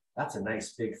 but that's a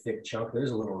nice big thick chunk.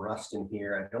 There's a little rust in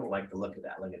here. I don't like the look of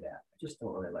that. Look at that. I just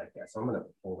don't really like that. So I'm going to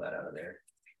pull that out of there.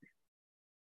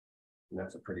 And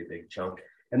that's a pretty big chunk.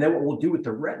 And then what we'll do with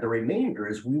the remainder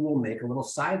is we will make a little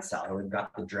side salad. We've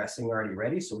got the dressing already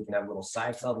ready, so we can have a little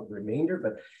side salad with the remainder.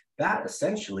 But that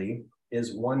essentially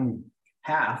is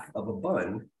 1/2 of a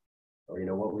bun, or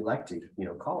what we like to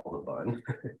call the bun.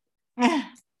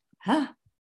 Huh.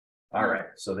 All right,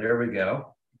 so there we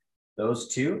go. Those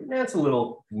two. That's a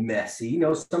little messy.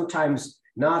 Sometimes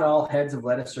not all heads of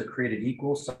lettuce are created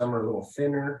equal. Some are a little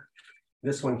thinner.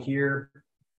 This one here,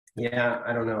 yeah,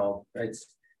 I don't know.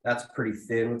 That's pretty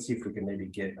thin. Let's see if we can maybe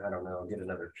get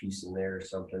another piece in there or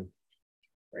something.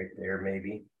 Right there,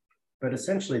 maybe. But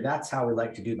essentially, that's how we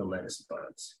like to do the lettuce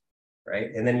buns,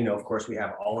 right? And then, of course, we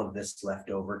have all of this left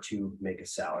over to make a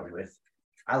salad with.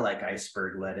 I like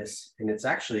iceberg lettuce, and it's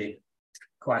actually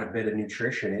quite a bit of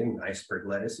nutrition in iceberg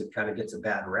lettuce. It kind of gets a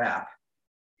bad rap,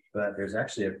 but there's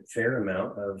actually a fair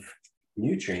amount of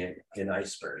nutrient in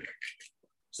iceberg.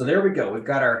 So there we go. We've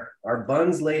got our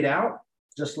buns laid out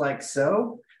just like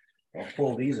so. I'll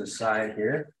pull these aside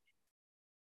here.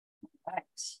 Right.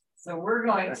 So we're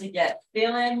going to get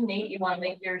Feelin. Nate, you want to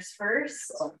make yours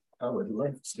first? I would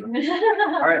love to.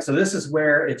 All right, so this is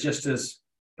where it just is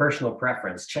personal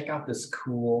preference. Check out this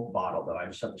cool bottle though. I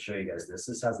just have to show you guys this.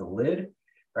 This has a lid,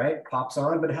 right? Pops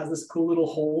on, but it has this cool little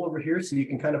hole over here so you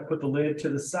can kind of put the lid to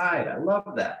the side. I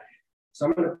love that. So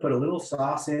I'm going to put a little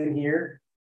sauce in here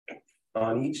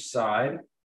on each side.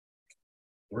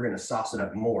 We're going to sauce it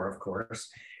up more, of course.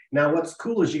 Now, what's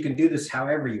cool is you can do this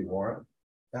however you want.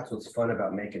 That's what's fun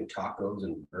about making tacos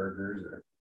and burgers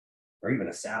or even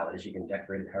a salad, is you can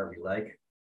decorate it however you like.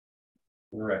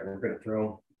 All right, we're going to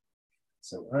throw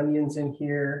some onions in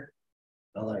here.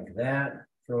 I like that.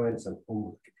 Throw in some,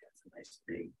 ooh, that's a nice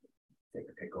big, take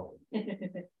a pickle.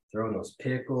 Throw in those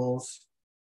pickles.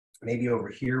 Maybe over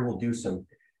here we'll do some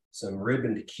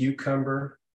ribboned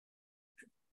cucumber.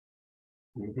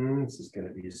 This is going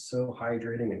to be so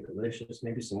hydrating and delicious.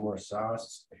 Maybe some more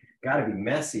sauce. Got to be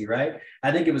messy, right?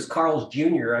 I think it was Carl's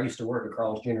Jr. I used to work at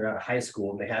Carl's Jr. out of high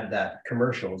school, and they had that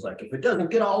commercial. It was like, if it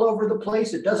doesn't get all over the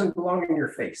place, it doesn't belong in your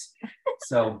face.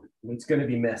 So it's going to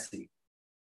be messy.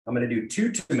 I'm going to do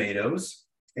 2 tomatoes,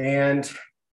 and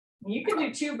you can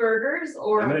do 2 burgers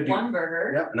or 1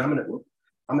 burger. Yep, and I'm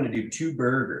going to do 2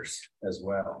 burgers as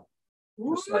well.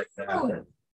 Just like that.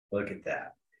 Look at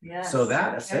that. Yes. So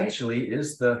that essentially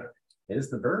is the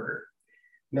burger.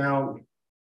 Now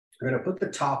we're going to put the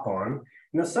top on.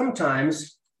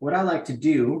 Sometimes what I like to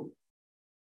do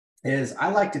is I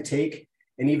like to take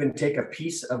a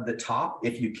piece of the top,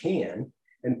 if you can,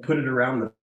 and put it around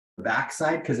the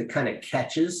backside, because it kind of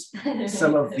catches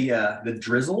some of the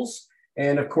drizzles.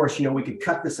 And of course, we could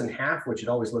cut this in half, which it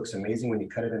always looks amazing when you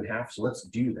cut it in half. So let's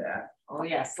do that. Oh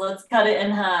yes, let's cut it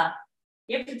in half.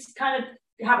 You have to kind of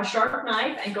have a sharp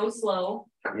knife and go slow.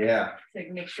 Yeah.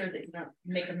 To make sure that you don't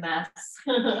make a mess.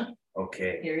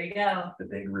 Okay. Here you go. The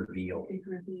big reveal. Big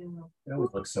reveal. It always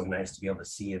looks so nice to be able to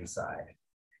see inside.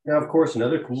 Now, of course,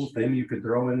 another cool thing you could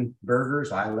throw in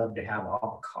burgers. I love to have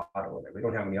avocado in it. We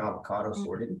don't have any avocado, so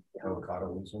we didn't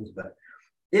avocado in these ones, but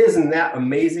isn't that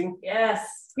amazing?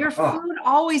 Yes. Your food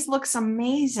always looks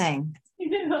amazing.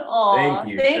 Thank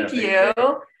you. Thank you.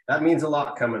 That means a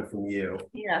lot coming from you.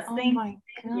 Yes. Oh my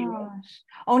gosh.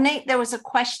 Oh, Nate, there was a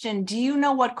question. Do you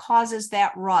know what causes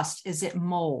that rust? Is it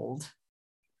mold?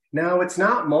 No, it's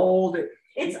not mold.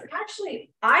 It's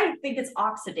actually, I think it's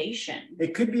oxidation.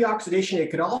 It could be oxidation.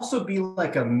 It could also be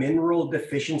like a mineral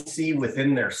deficiency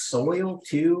within their soil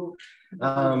too.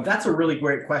 That's a really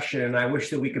great question. And I wish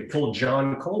that we could pull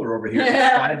John Kohler over here.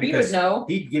 Because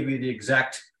he'd give you the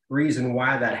exact reason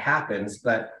why that happens.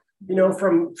 But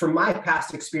from my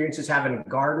past experiences having a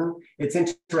garden, it's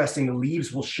interesting. The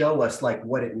leaves will show us like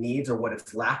what it needs or what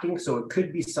it's lacking. So it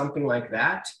could be something like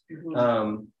that.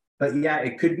 But yeah,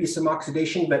 it could be some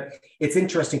oxidation, but it's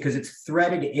interesting because it's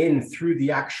threaded in through the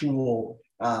actual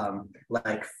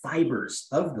like fibers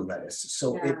of the lettuce.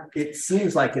 So it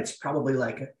seems like it's probably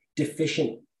like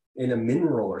deficient in a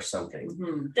mineral or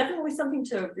something. Definitely something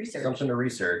to research. Something to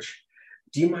research.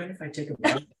 Do you mind if I take a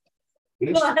bite?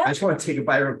 I just want to take a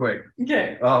bite real quick.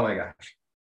 Okay. Oh my gosh.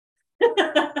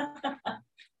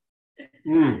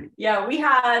 Yeah, we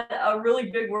had a really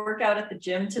big workout at the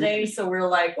gym today. So we're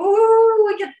like, ooh,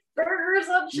 we get burgers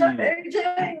on Chef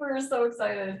AJ. We're so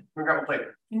excited. We're going to plate.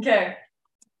 Okay.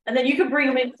 And then you can bring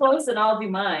them in close and I'll do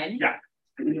mine. Yeah.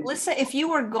 LIssa, if you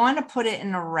were going to put it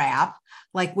in a wrap,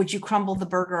 like, would you crumble the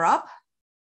burger up?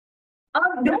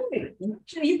 No,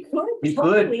 actually, you could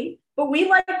totally. But we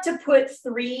like to put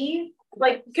 3,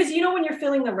 like, because when you're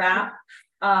filling the wrap,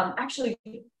 actually,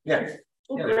 we'll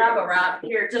grab a wrap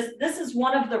here. This is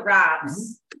one of the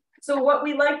wraps. So what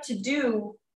we like to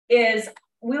do is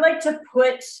we like to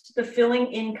put the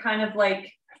filling in kind of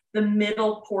like the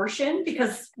middle portion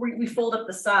because we fold up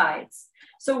the sides.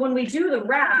 So when we do the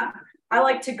wrap, I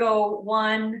like to go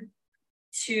 1,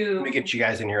 2. Let me get you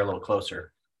guys in here a little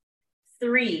closer.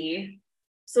 3.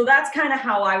 So that's kind of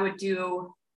how I would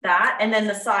do that. And then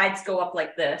the sides go up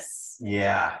like this.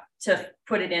 Yeah. To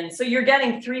put it in. So you're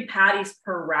getting 3 patties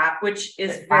per wrap, which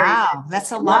is very wow,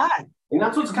 that's a lot. And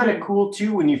that's what's kind of cool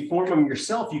too. When you form them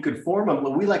yourself, you could form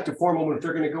them. We like to form them if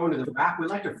they're going to go into the wrap. We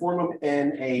like to form them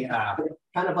in a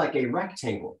kind of like a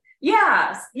rectangle.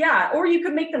 Yes, yeah. Or you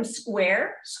could make them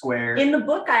square. Square. In the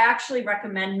book, I actually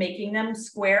recommend making them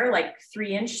square, like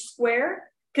 3-inch square,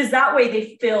 because that way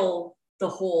they fill the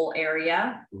whole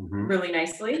area really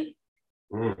nicely.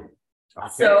 Okay.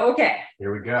 So, okay.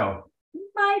 Here we go.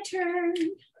 My turn.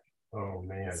 Oh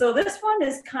man. So this one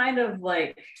is kind of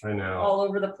like I know all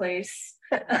over the place,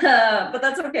 but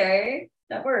that's okay.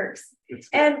 That works.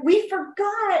 And we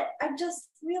forgot. I just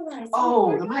realized.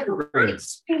 Oh, the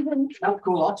microgreens. Oh,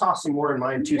 cool. I'll toss some more in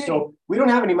mine too. Okay. So we don't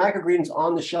have any microgreens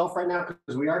on the shelf right now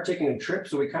because we are taking a trip.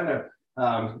 So we kind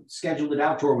of scheduled it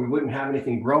out to where we wouldn't have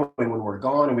anything growing when we're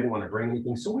gone, and we didn't want to bring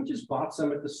anything. So we just bought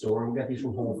some at the store. We got these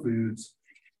from Whole Foods.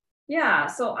 Yeah,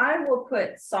 so I will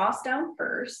put sauce down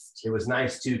first. It was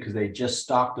nice too because they just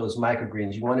stocked those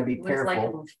microgreens. You want to be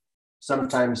careful.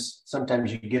 Sometimes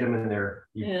you get them in there,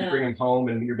 you bring them home,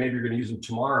 and maybe you're going to use them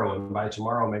tomorrow, and by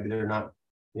tomorrow maybe they're not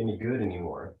any good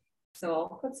anymore. So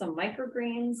I'll put some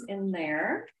microgreens in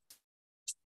there.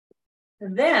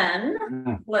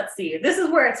 Then let's see. This is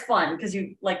where it's fun because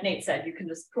you, like Nate said, you can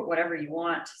just put whatever you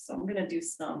want. So I'm going to do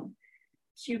some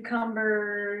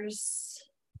cucumbers.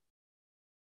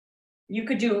 You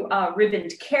could do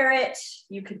ribboned carrot.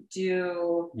 You could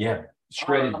do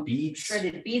shredded beets.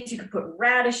 Shredded beets. You could put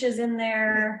radishes in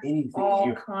there. Anything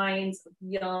all kinds of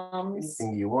yums.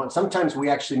 Anything you want. Sometimes we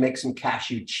actually make some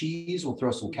cashew cheese. We'll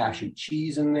throw some cashew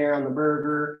cheese in there on the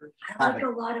burger. I like a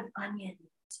lot of onions.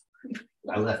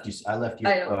 I left you.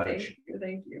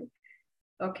 Thank you.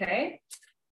 Okay.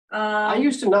 I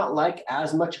used to not like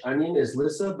as much onion as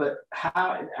LIssa, but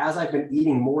as I've been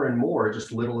eating more and more,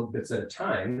 just little bits at a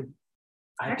time.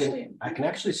 I can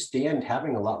actually stand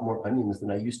having a lot more onions than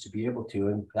I used to be able to.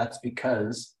 And that's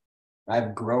because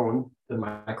I've grown the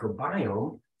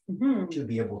microbiome to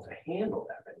be able to handle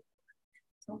that.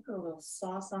 So I'll put a little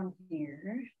sauce on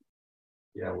here.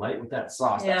 Yeah, light with that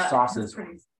sauce. Yeah, that sauce is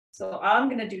pretty. So I'm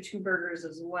going to do 2 burgers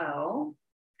as well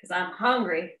because I'm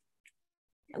hungry.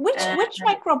 Which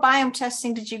microbiome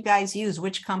testing did you guys use?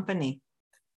 Which company?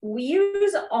 We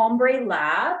use Ombre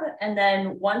Lab, and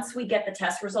then once we get the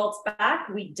test results back,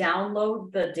 we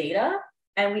download the data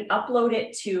and we upload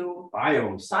it to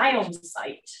Biome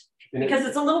site because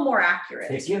it's a little more accurate.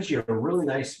 It gives you a really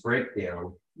nice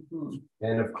breakdown.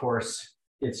 And of course,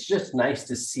 it's just nice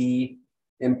to see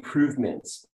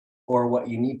improvements or what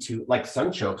you need to, like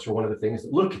sunchokes are one of the things.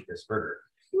 Look at this burger.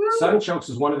 Sunchokes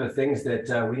is one of the things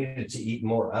that we needed to eat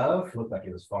more of. Looked like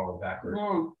it was falling backward.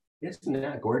 Isn't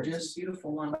that gorgeous?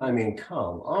 Beautiful one. I mean,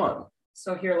 come on.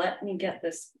 So here, let me get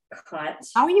this cut.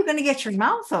 How are you going to get your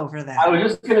mouth over that? I was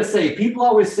just going to say, people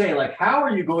always say, like, how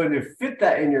are you going to fit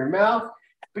that in your mouth?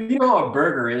 But you know how a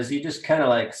burger is. You just kind of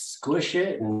like squish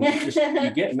it and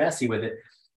you get messy with it.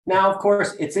 Now, of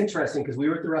course, it's interesting because we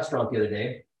were at the restaurant the other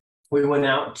day. We went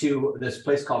out to this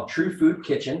place called True Food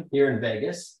Kitchen here in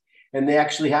Vegas. And they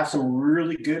actually have some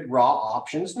really good raw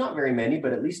options, not very many,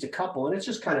 but at least a couple. And it's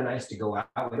just kind of nice to go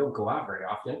out. We don't go out very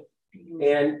often.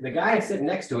 And the guy sitting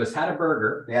next to us had a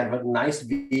burger. They had a nice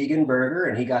vegan burger,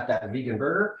 and he got that vegan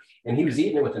burger, and he was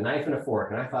eating it with a knife and a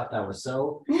fork. And I thought that was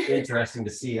so interesting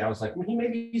to see. I was like,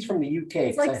 maybe he's from the UK.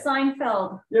 It's like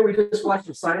Seinfeld. Yeah, we just watched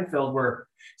a Seinfeld where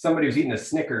somebody was eating a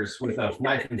Snickers with a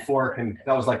knife and fork, and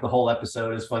that was like the whole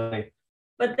episode. It was funny.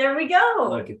 But there we go.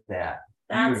 Look at that.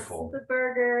 That's beautiful. The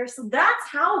burger. So that's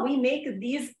how we make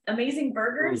these amazing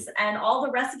burgers, and all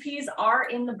the recipes are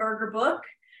in the burger book.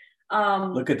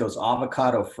 Look at those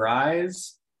avocado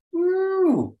fries.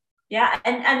 Woo. Yeah,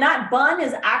 and that bun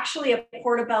is actually a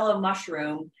portobello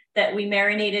mushroom that we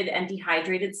marinated and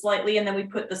dehydrated slightly, and then we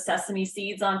put the sesame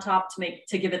seeds on top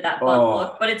to give it that bun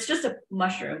look. But it's just a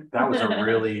mushroom. That was a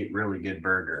really, really good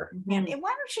burger. And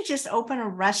why don't you just open a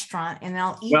restaurant and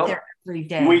I'll eat there every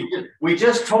day? We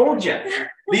just told you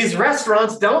these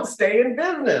restaurants don't stay in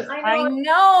business. I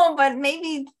know, but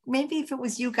maybe if it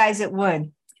was you guys, it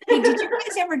would. Hey, did you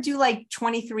guys ever do like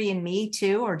 23andMe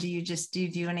too, or do you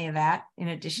do any of that in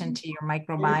addition to your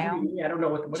microbiome? Yeah, I don't know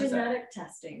what genetic is that?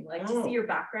 Testing, like to see your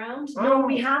background. Oh. No,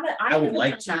 we haven't. I would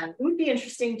like to. That. It would be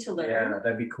interesting to learn. Yeah,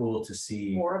 that'd be cool to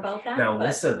see more about that. Now,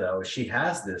 LIssa though, she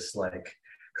has this like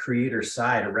creator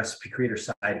side, a recipe creator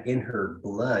side in her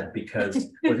blood because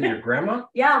was it your grandma?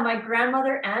 Yeah, my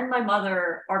grandmother and my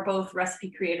mother are both recipe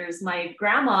creators. My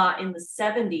grandma in the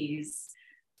 70s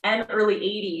and early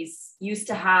 80s used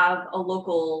to have a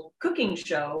local cooking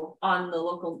show on the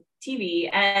local TV.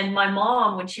 And my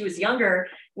mom, when she was younger,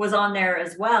 was on there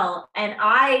as well. And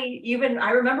I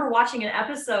remember watching an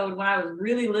episode when I was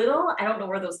really little. I don't know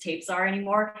where those tapes are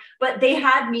anymore, but they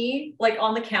had me like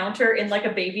on the counter in like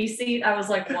a baby seat. I was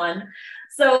like 1.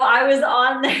 So I was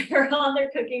on their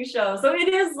cooking show. So it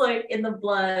is like in the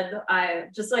blood. I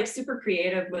just like super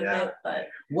creative with it. But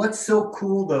what's so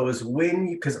cool though is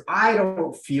because I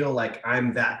don't feel like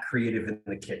I'm that creative in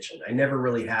the kitchen. I never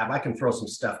really have. I can throw some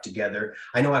stuff together.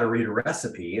 I know how to read a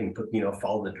recipe and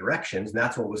follow the directions. And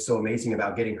that's what was so amazing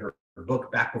about getting her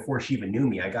book back before she even knew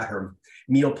me. I got her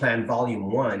meal plan volume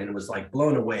 1 and it was like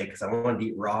blown away because I wanted to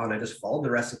eat raw and I just followed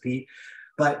the recipe.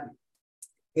 But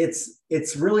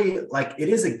it's really like, it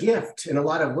is a gift in a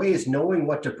lot of ways, knowing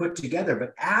what to put together.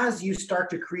 But as you start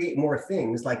to create more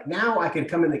things, like now I can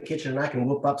come in the kitchen and I can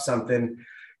whip up something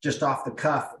just off the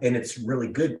cuff and it's really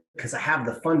good because I have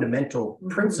the fundamental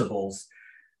principles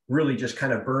really just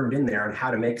kind of burned in there on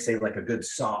how to make, say, like a good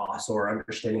sauce, or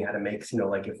understanding how to make,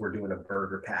 like if we're doing a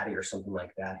burger patty or something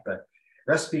like that. But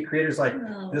recipe creators like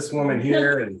this woman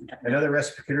here and other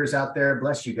recipe creators out there,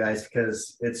 bless you guys,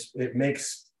 because it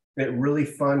makes it really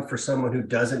fun for someone who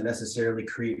doesn't necessarily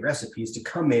create recipes to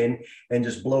come in and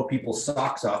just blow people's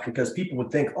socks off, because people would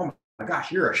think, oh my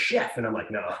gosh, you're a chef. And I'm like,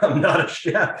 no, I'm not a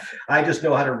chef. I just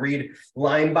know how to read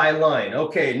line by line.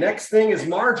 Okay, next thing is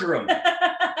marjoram.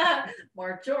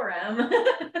 Marjoram.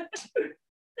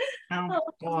 Oh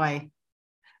boy.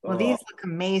 Well, these look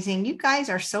amazing. You guys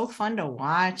are so fun to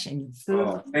watch, and your food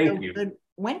looks so good.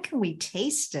 When can we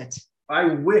taste it? I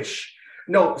wish.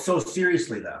 No, so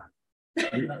seriously though.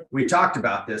 We talked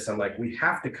about this. I'm like, we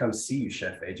have to come see you,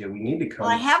 Chef AJ. We need to come.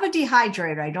 Well, I have a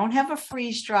dehydrator. I don't have a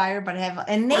freeze dryer, but I have.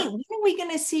 And Nate, when are we going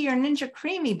to see your Ninja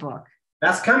Creamy book?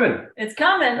 That's coming. It's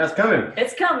coming. That's coming.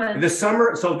 It's coming. This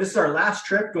summer. So this is our last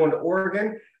trip going to Oregon.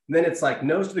 And then it's like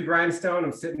nose to the grindstone.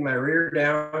 I'm sitting my rear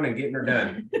down and getting her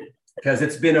done because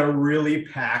it's been a really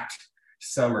packed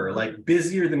summer, like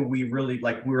busier than we really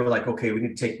like. We were like, okay, we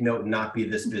need to take note and not be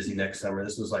this busy next summer.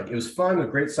 This was like, it was fun, a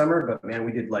great summer, but man,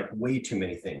 we did like way too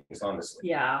many things, honestly.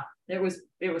 Yeah, it was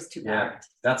too packed.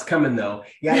 That's coming though.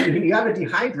 Yeah, you have a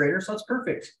dehydrator, so it's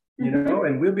perfect.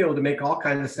 And we'll be able to make all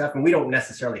kinds of stuff. And we don't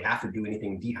necessarily have to do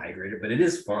anything dehydrated, but it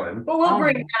is fun. But we'll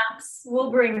bring wraps. We'll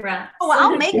bring wraps. Oh,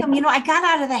 I'll make them. I got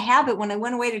out of the habit when I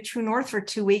went away to True North for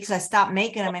 2 weeks. I stopped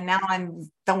making them, and now I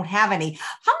don't have any.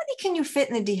 How many can you fit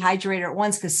in the dehydrator at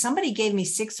once? Because somebody gave me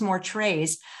 6 more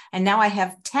trays, and now I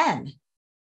have 10.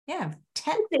 Yeah,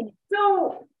 10.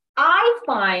 So I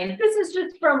find this is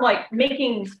just from like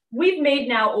we've made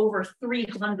now over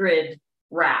 300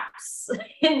 wraps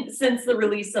since the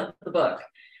release of the book.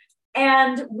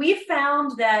 And we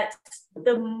found that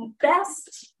the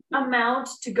best amount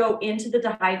to go into the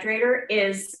dehydrator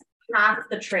is half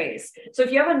the trays. So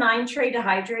if you have a 9-tray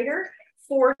dehydrator,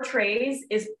 4 trays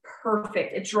is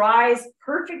perfect. It dries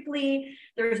perfectly.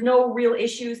 There's no real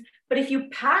issues. But if you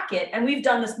pack it, and we've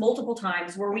done this multiple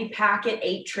times where we pack it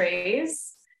 8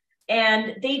 trays,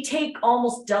 and they take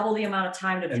almost double the amount of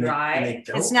time to dry.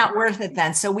 It's not worth it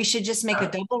then. So we should just make a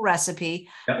double recipe.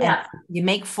 Yeah. You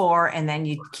make 4 and then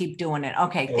you keep doing it.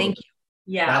 Okay. Thank you.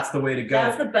 Yeah. That's the way to go.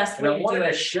 That's the best way to do it. I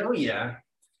wanted to show you.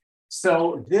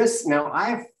 So now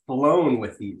I've flown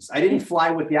with these. I didn't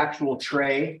fly with the actual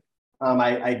tray.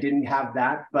 I didn't have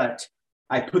that, but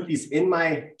I put these in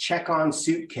my check-on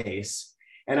suitcase,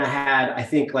 and I had, I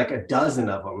think, like a dozen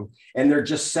of them, and they're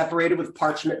just separated with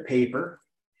parchment paper.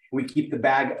 We keep the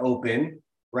bag open,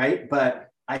 right? But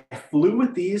I flew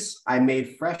with these. I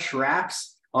made fresh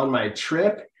wraps on my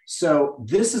trip. So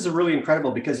this is really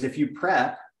incredible, because if you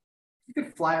prep, you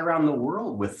could fly around the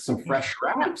world with some fresh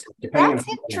wraps. That's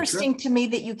interesting to me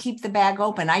that you keep the bag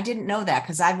open. I didn't know that,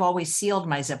 because I've always sealed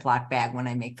my Ziploc bag when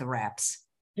I make the wraps.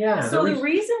 Yeah. So the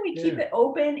reason we keep it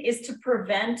open is to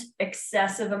prevent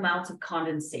excessive amounts of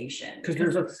condensation. Because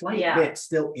there's a slight bit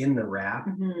still in the wrap.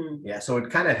 Yeah. So it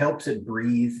kind of helps it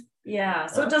breathe. Yeah.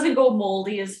 So it doesn't go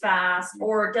moldy as fast,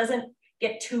 or it doesn't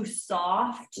get too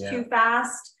soft too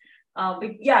fast.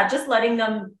 But yeah, just letting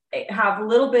them have a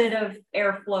little bit of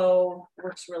airflow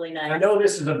works really nice. I know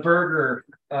this is a burger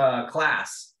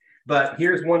class, but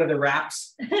here's one of the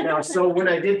wraps. Now, so when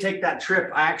I did take that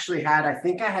trip, I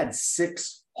think I had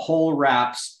 6 whole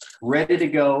wraps ready to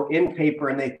go in paper,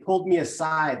 and they pulled me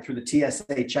aside through the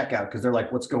TSA checkout because they're like,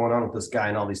 what's going on with this guy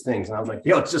and all these things? And I was like,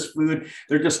 yo, it's just food.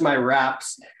 They're just my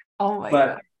wraps. Oh my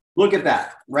God. Look at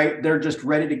that, right? They're just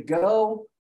ready to go.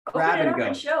 grab Open it and up go.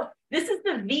 and show. This is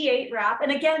the V8 wrap.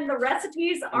 And again, the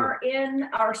recipes are in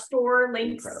our store,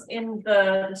 links in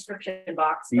the description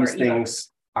box. These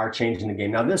things are changing the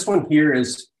game. Now, this one here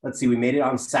is, let's see, we made it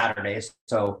on Saturday.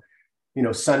 So, you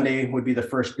know, Sunday would be the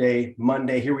first day.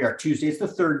 Monday, here we are, Tuesday. It's the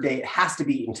third day. It has to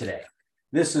be eaten today.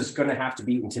 This is going to have to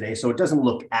be eaten today. So it doesn't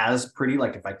look as pretty.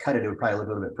 Like if I cut it, it would probably look a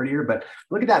little bit prettier. But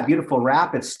look at that beautiful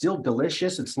wrap. It's still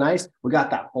delicious. It's nice. We got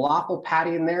that falafel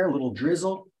patty in there, a little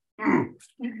drizzle.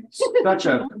 Such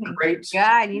a great.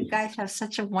 God, you guys have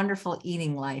such a wonderful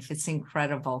eating life. It's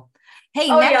incredible. Hey,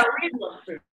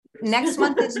 next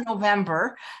month is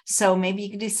November. So maybe you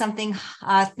could do something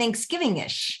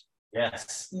Thanksgiving-ish.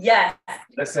 Yes. Yes.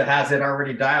 LIssa has it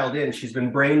already dialed in. She's been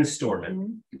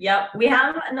brainstorming. Yep. We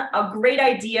have a great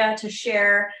idea to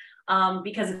share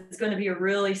because it's going to be a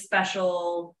really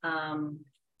special.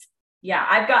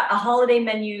 I've got a holiday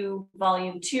menu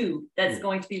volume 2 that's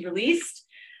going to be released.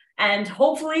 And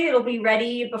hopefully it'll be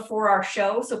ready before our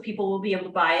show so people will be able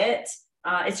to buy it.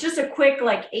 It's just a quick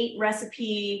 8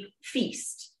 recipe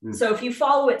feast. So if you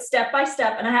follow it step by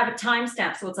step, and I have a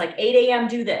timestamp, so it's like 8 a.m.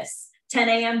 do this. 10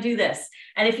 a.m. do this.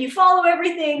 And if you follow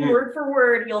everything word for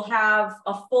word, you'll have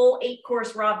a full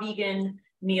 8-course raw vegan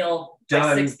meal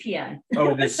by 6 p.m.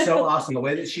 Oh, it's so awesome. The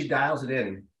way that she dials it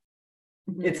in.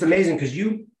 It's amazing because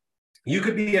you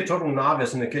could be a total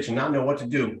novice in the kitchen, not know what to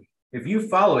do. If you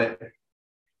follow it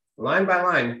line by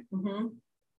line.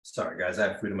 Sorry, guys, I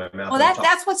have food in my mouth. Well,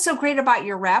 that's what's so great about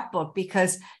your wrap book,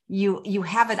 because you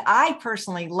have it. I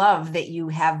personally love that you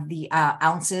have the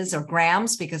ounces or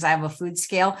grams, because I have a food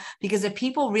scale, because if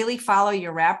people really follow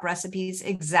your wrap recipes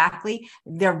exactly,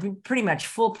 they're pretty much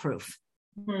foolproof.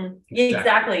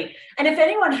 Exactly. And if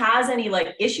anyone has any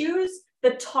issues,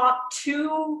 the top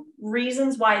 2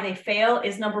 reasons why they fail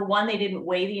is number 1, they didn't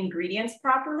weigh the ingredients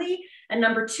properly. And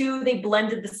number 2, they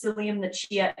blended the psyllium and the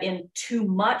chia in too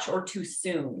much or too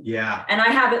soon. Yeah. And I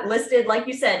have it listed, like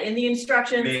you said, in the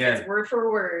instructions. It's word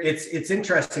for word. It's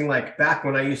interesting. Like back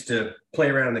when I used to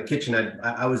play around in the kitchen,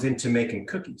 I was into making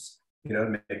cookies. You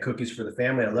know, make cookies for the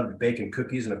family. I loved baking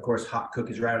cookies, and of course, hot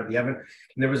cookies right out of the oven.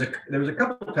 And there was a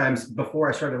couple of times before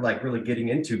I started really getting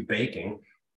into baking,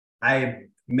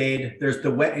 there's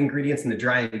the wet ingredients and the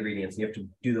dry ingredients, and you have to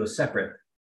do those separate.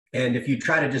 And if you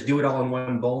try to just do it all in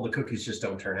one bowl, the cookies just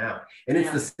don't turn out. And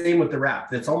it's the same with the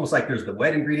wrap. It's almost like there's the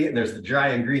wet ingredient and there's the dry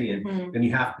ingredient.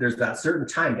 And there's that certain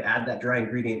time to add that dry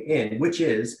ingredient in, which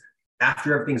is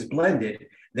after everything's blended,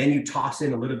 then you toss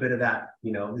in a little bit of that, the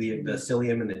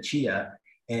psyllium and the chia,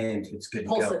 and it's good to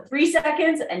go. Pulse it 3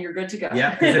 seconds and you're good to go.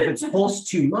 Yeah, because if it's pulsed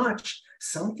too much,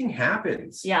 something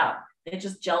happens. Yeah. It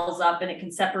just gels up and it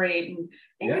can separate and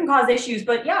it can cause issues.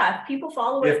 But if people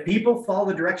follow If people follow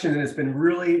the directions, and it's been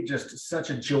really just such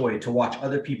a joy to watch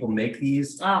other people make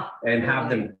these and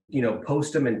have them,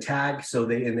 post them and tag. So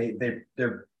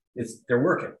they're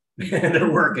working.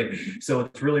 They're working. So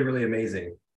it's really, really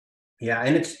amazing. Yeah.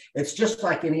 And it's just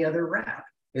like any other wrap.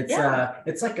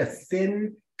 It's like a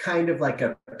thin kind of like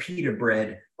a pita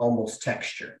bread almost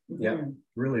texture. Yeah.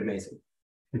 Really amazing.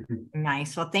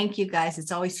 Nice. Well, thank you guys.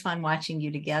 It's always fun watching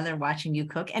you together, watching you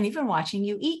cook, and even watching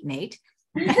you eat, Nate.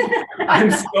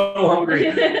 I'm so hungry.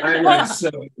 I'm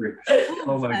so hungry.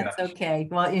 Oh my gosh. That's okay.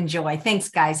 Well, enjoy. Thanks,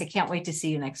 guys. I can't wait to see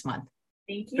you next month.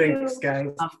 Thank you. Thanks, guys.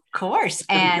 Of course.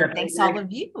 And thanks all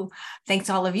of you. Thanks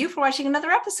all of you for watching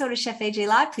another episode of Chef AJ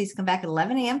Live. Please come back at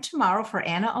 11 a.m. tomorrow for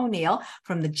Anna O'Neill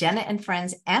from the Jenna and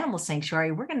Friends Animal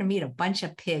Sanctuary. We're going to meet a bunch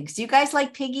of pigs. Do you guys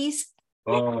like piggies?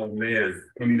 Oh man,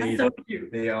 amazing. So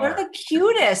cute. They are. They're the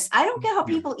cutest. I don't get how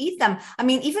people eat them. I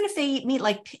mean, even if they eat meat,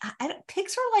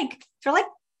 pigs are they're like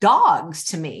dogs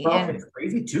to me. Well, it's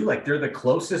crazy too. Like they're the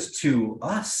closest to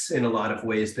us in a lot of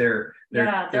ways. Their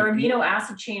amino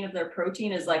acid chain of their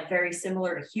protein is very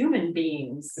similar to human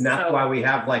beings. And that's why we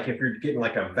have if you're getting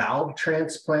a valve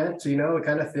transplant,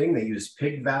 kind of thing, they use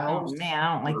pig valves. Oh man,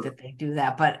 I don't like that they do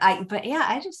that. But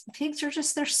pigs are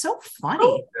they're so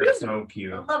funny. They're so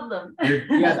cute. I love them.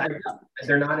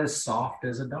 They're not as soft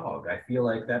as a dog. I feel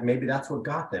like that maybe that's what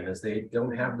got them, is they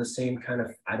don't have the same kind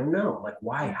of, I don't know,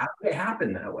 why, how did it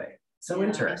happen that way? So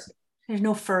interesting. There's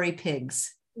no furry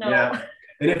pigs. No. Yeah.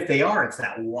 And if they are, it's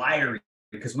that wiry,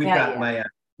 because we've got my,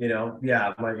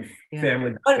 my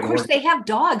family. But of course they have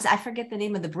dogs. I forget the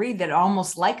name of the breed that are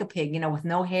almost like a pig, with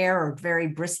no hair or very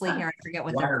bristly hair. I forget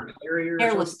what they're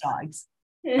hairless dogs.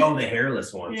 Oh, the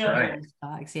hairless ones, right? Hairless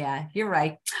dogs. Yeah, you're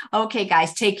right. Okay,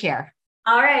 guys, take care.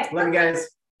 All right. Love you guys.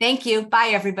 Thank you.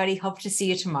 Bye, everybody. Hope to see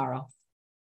you tomorrow.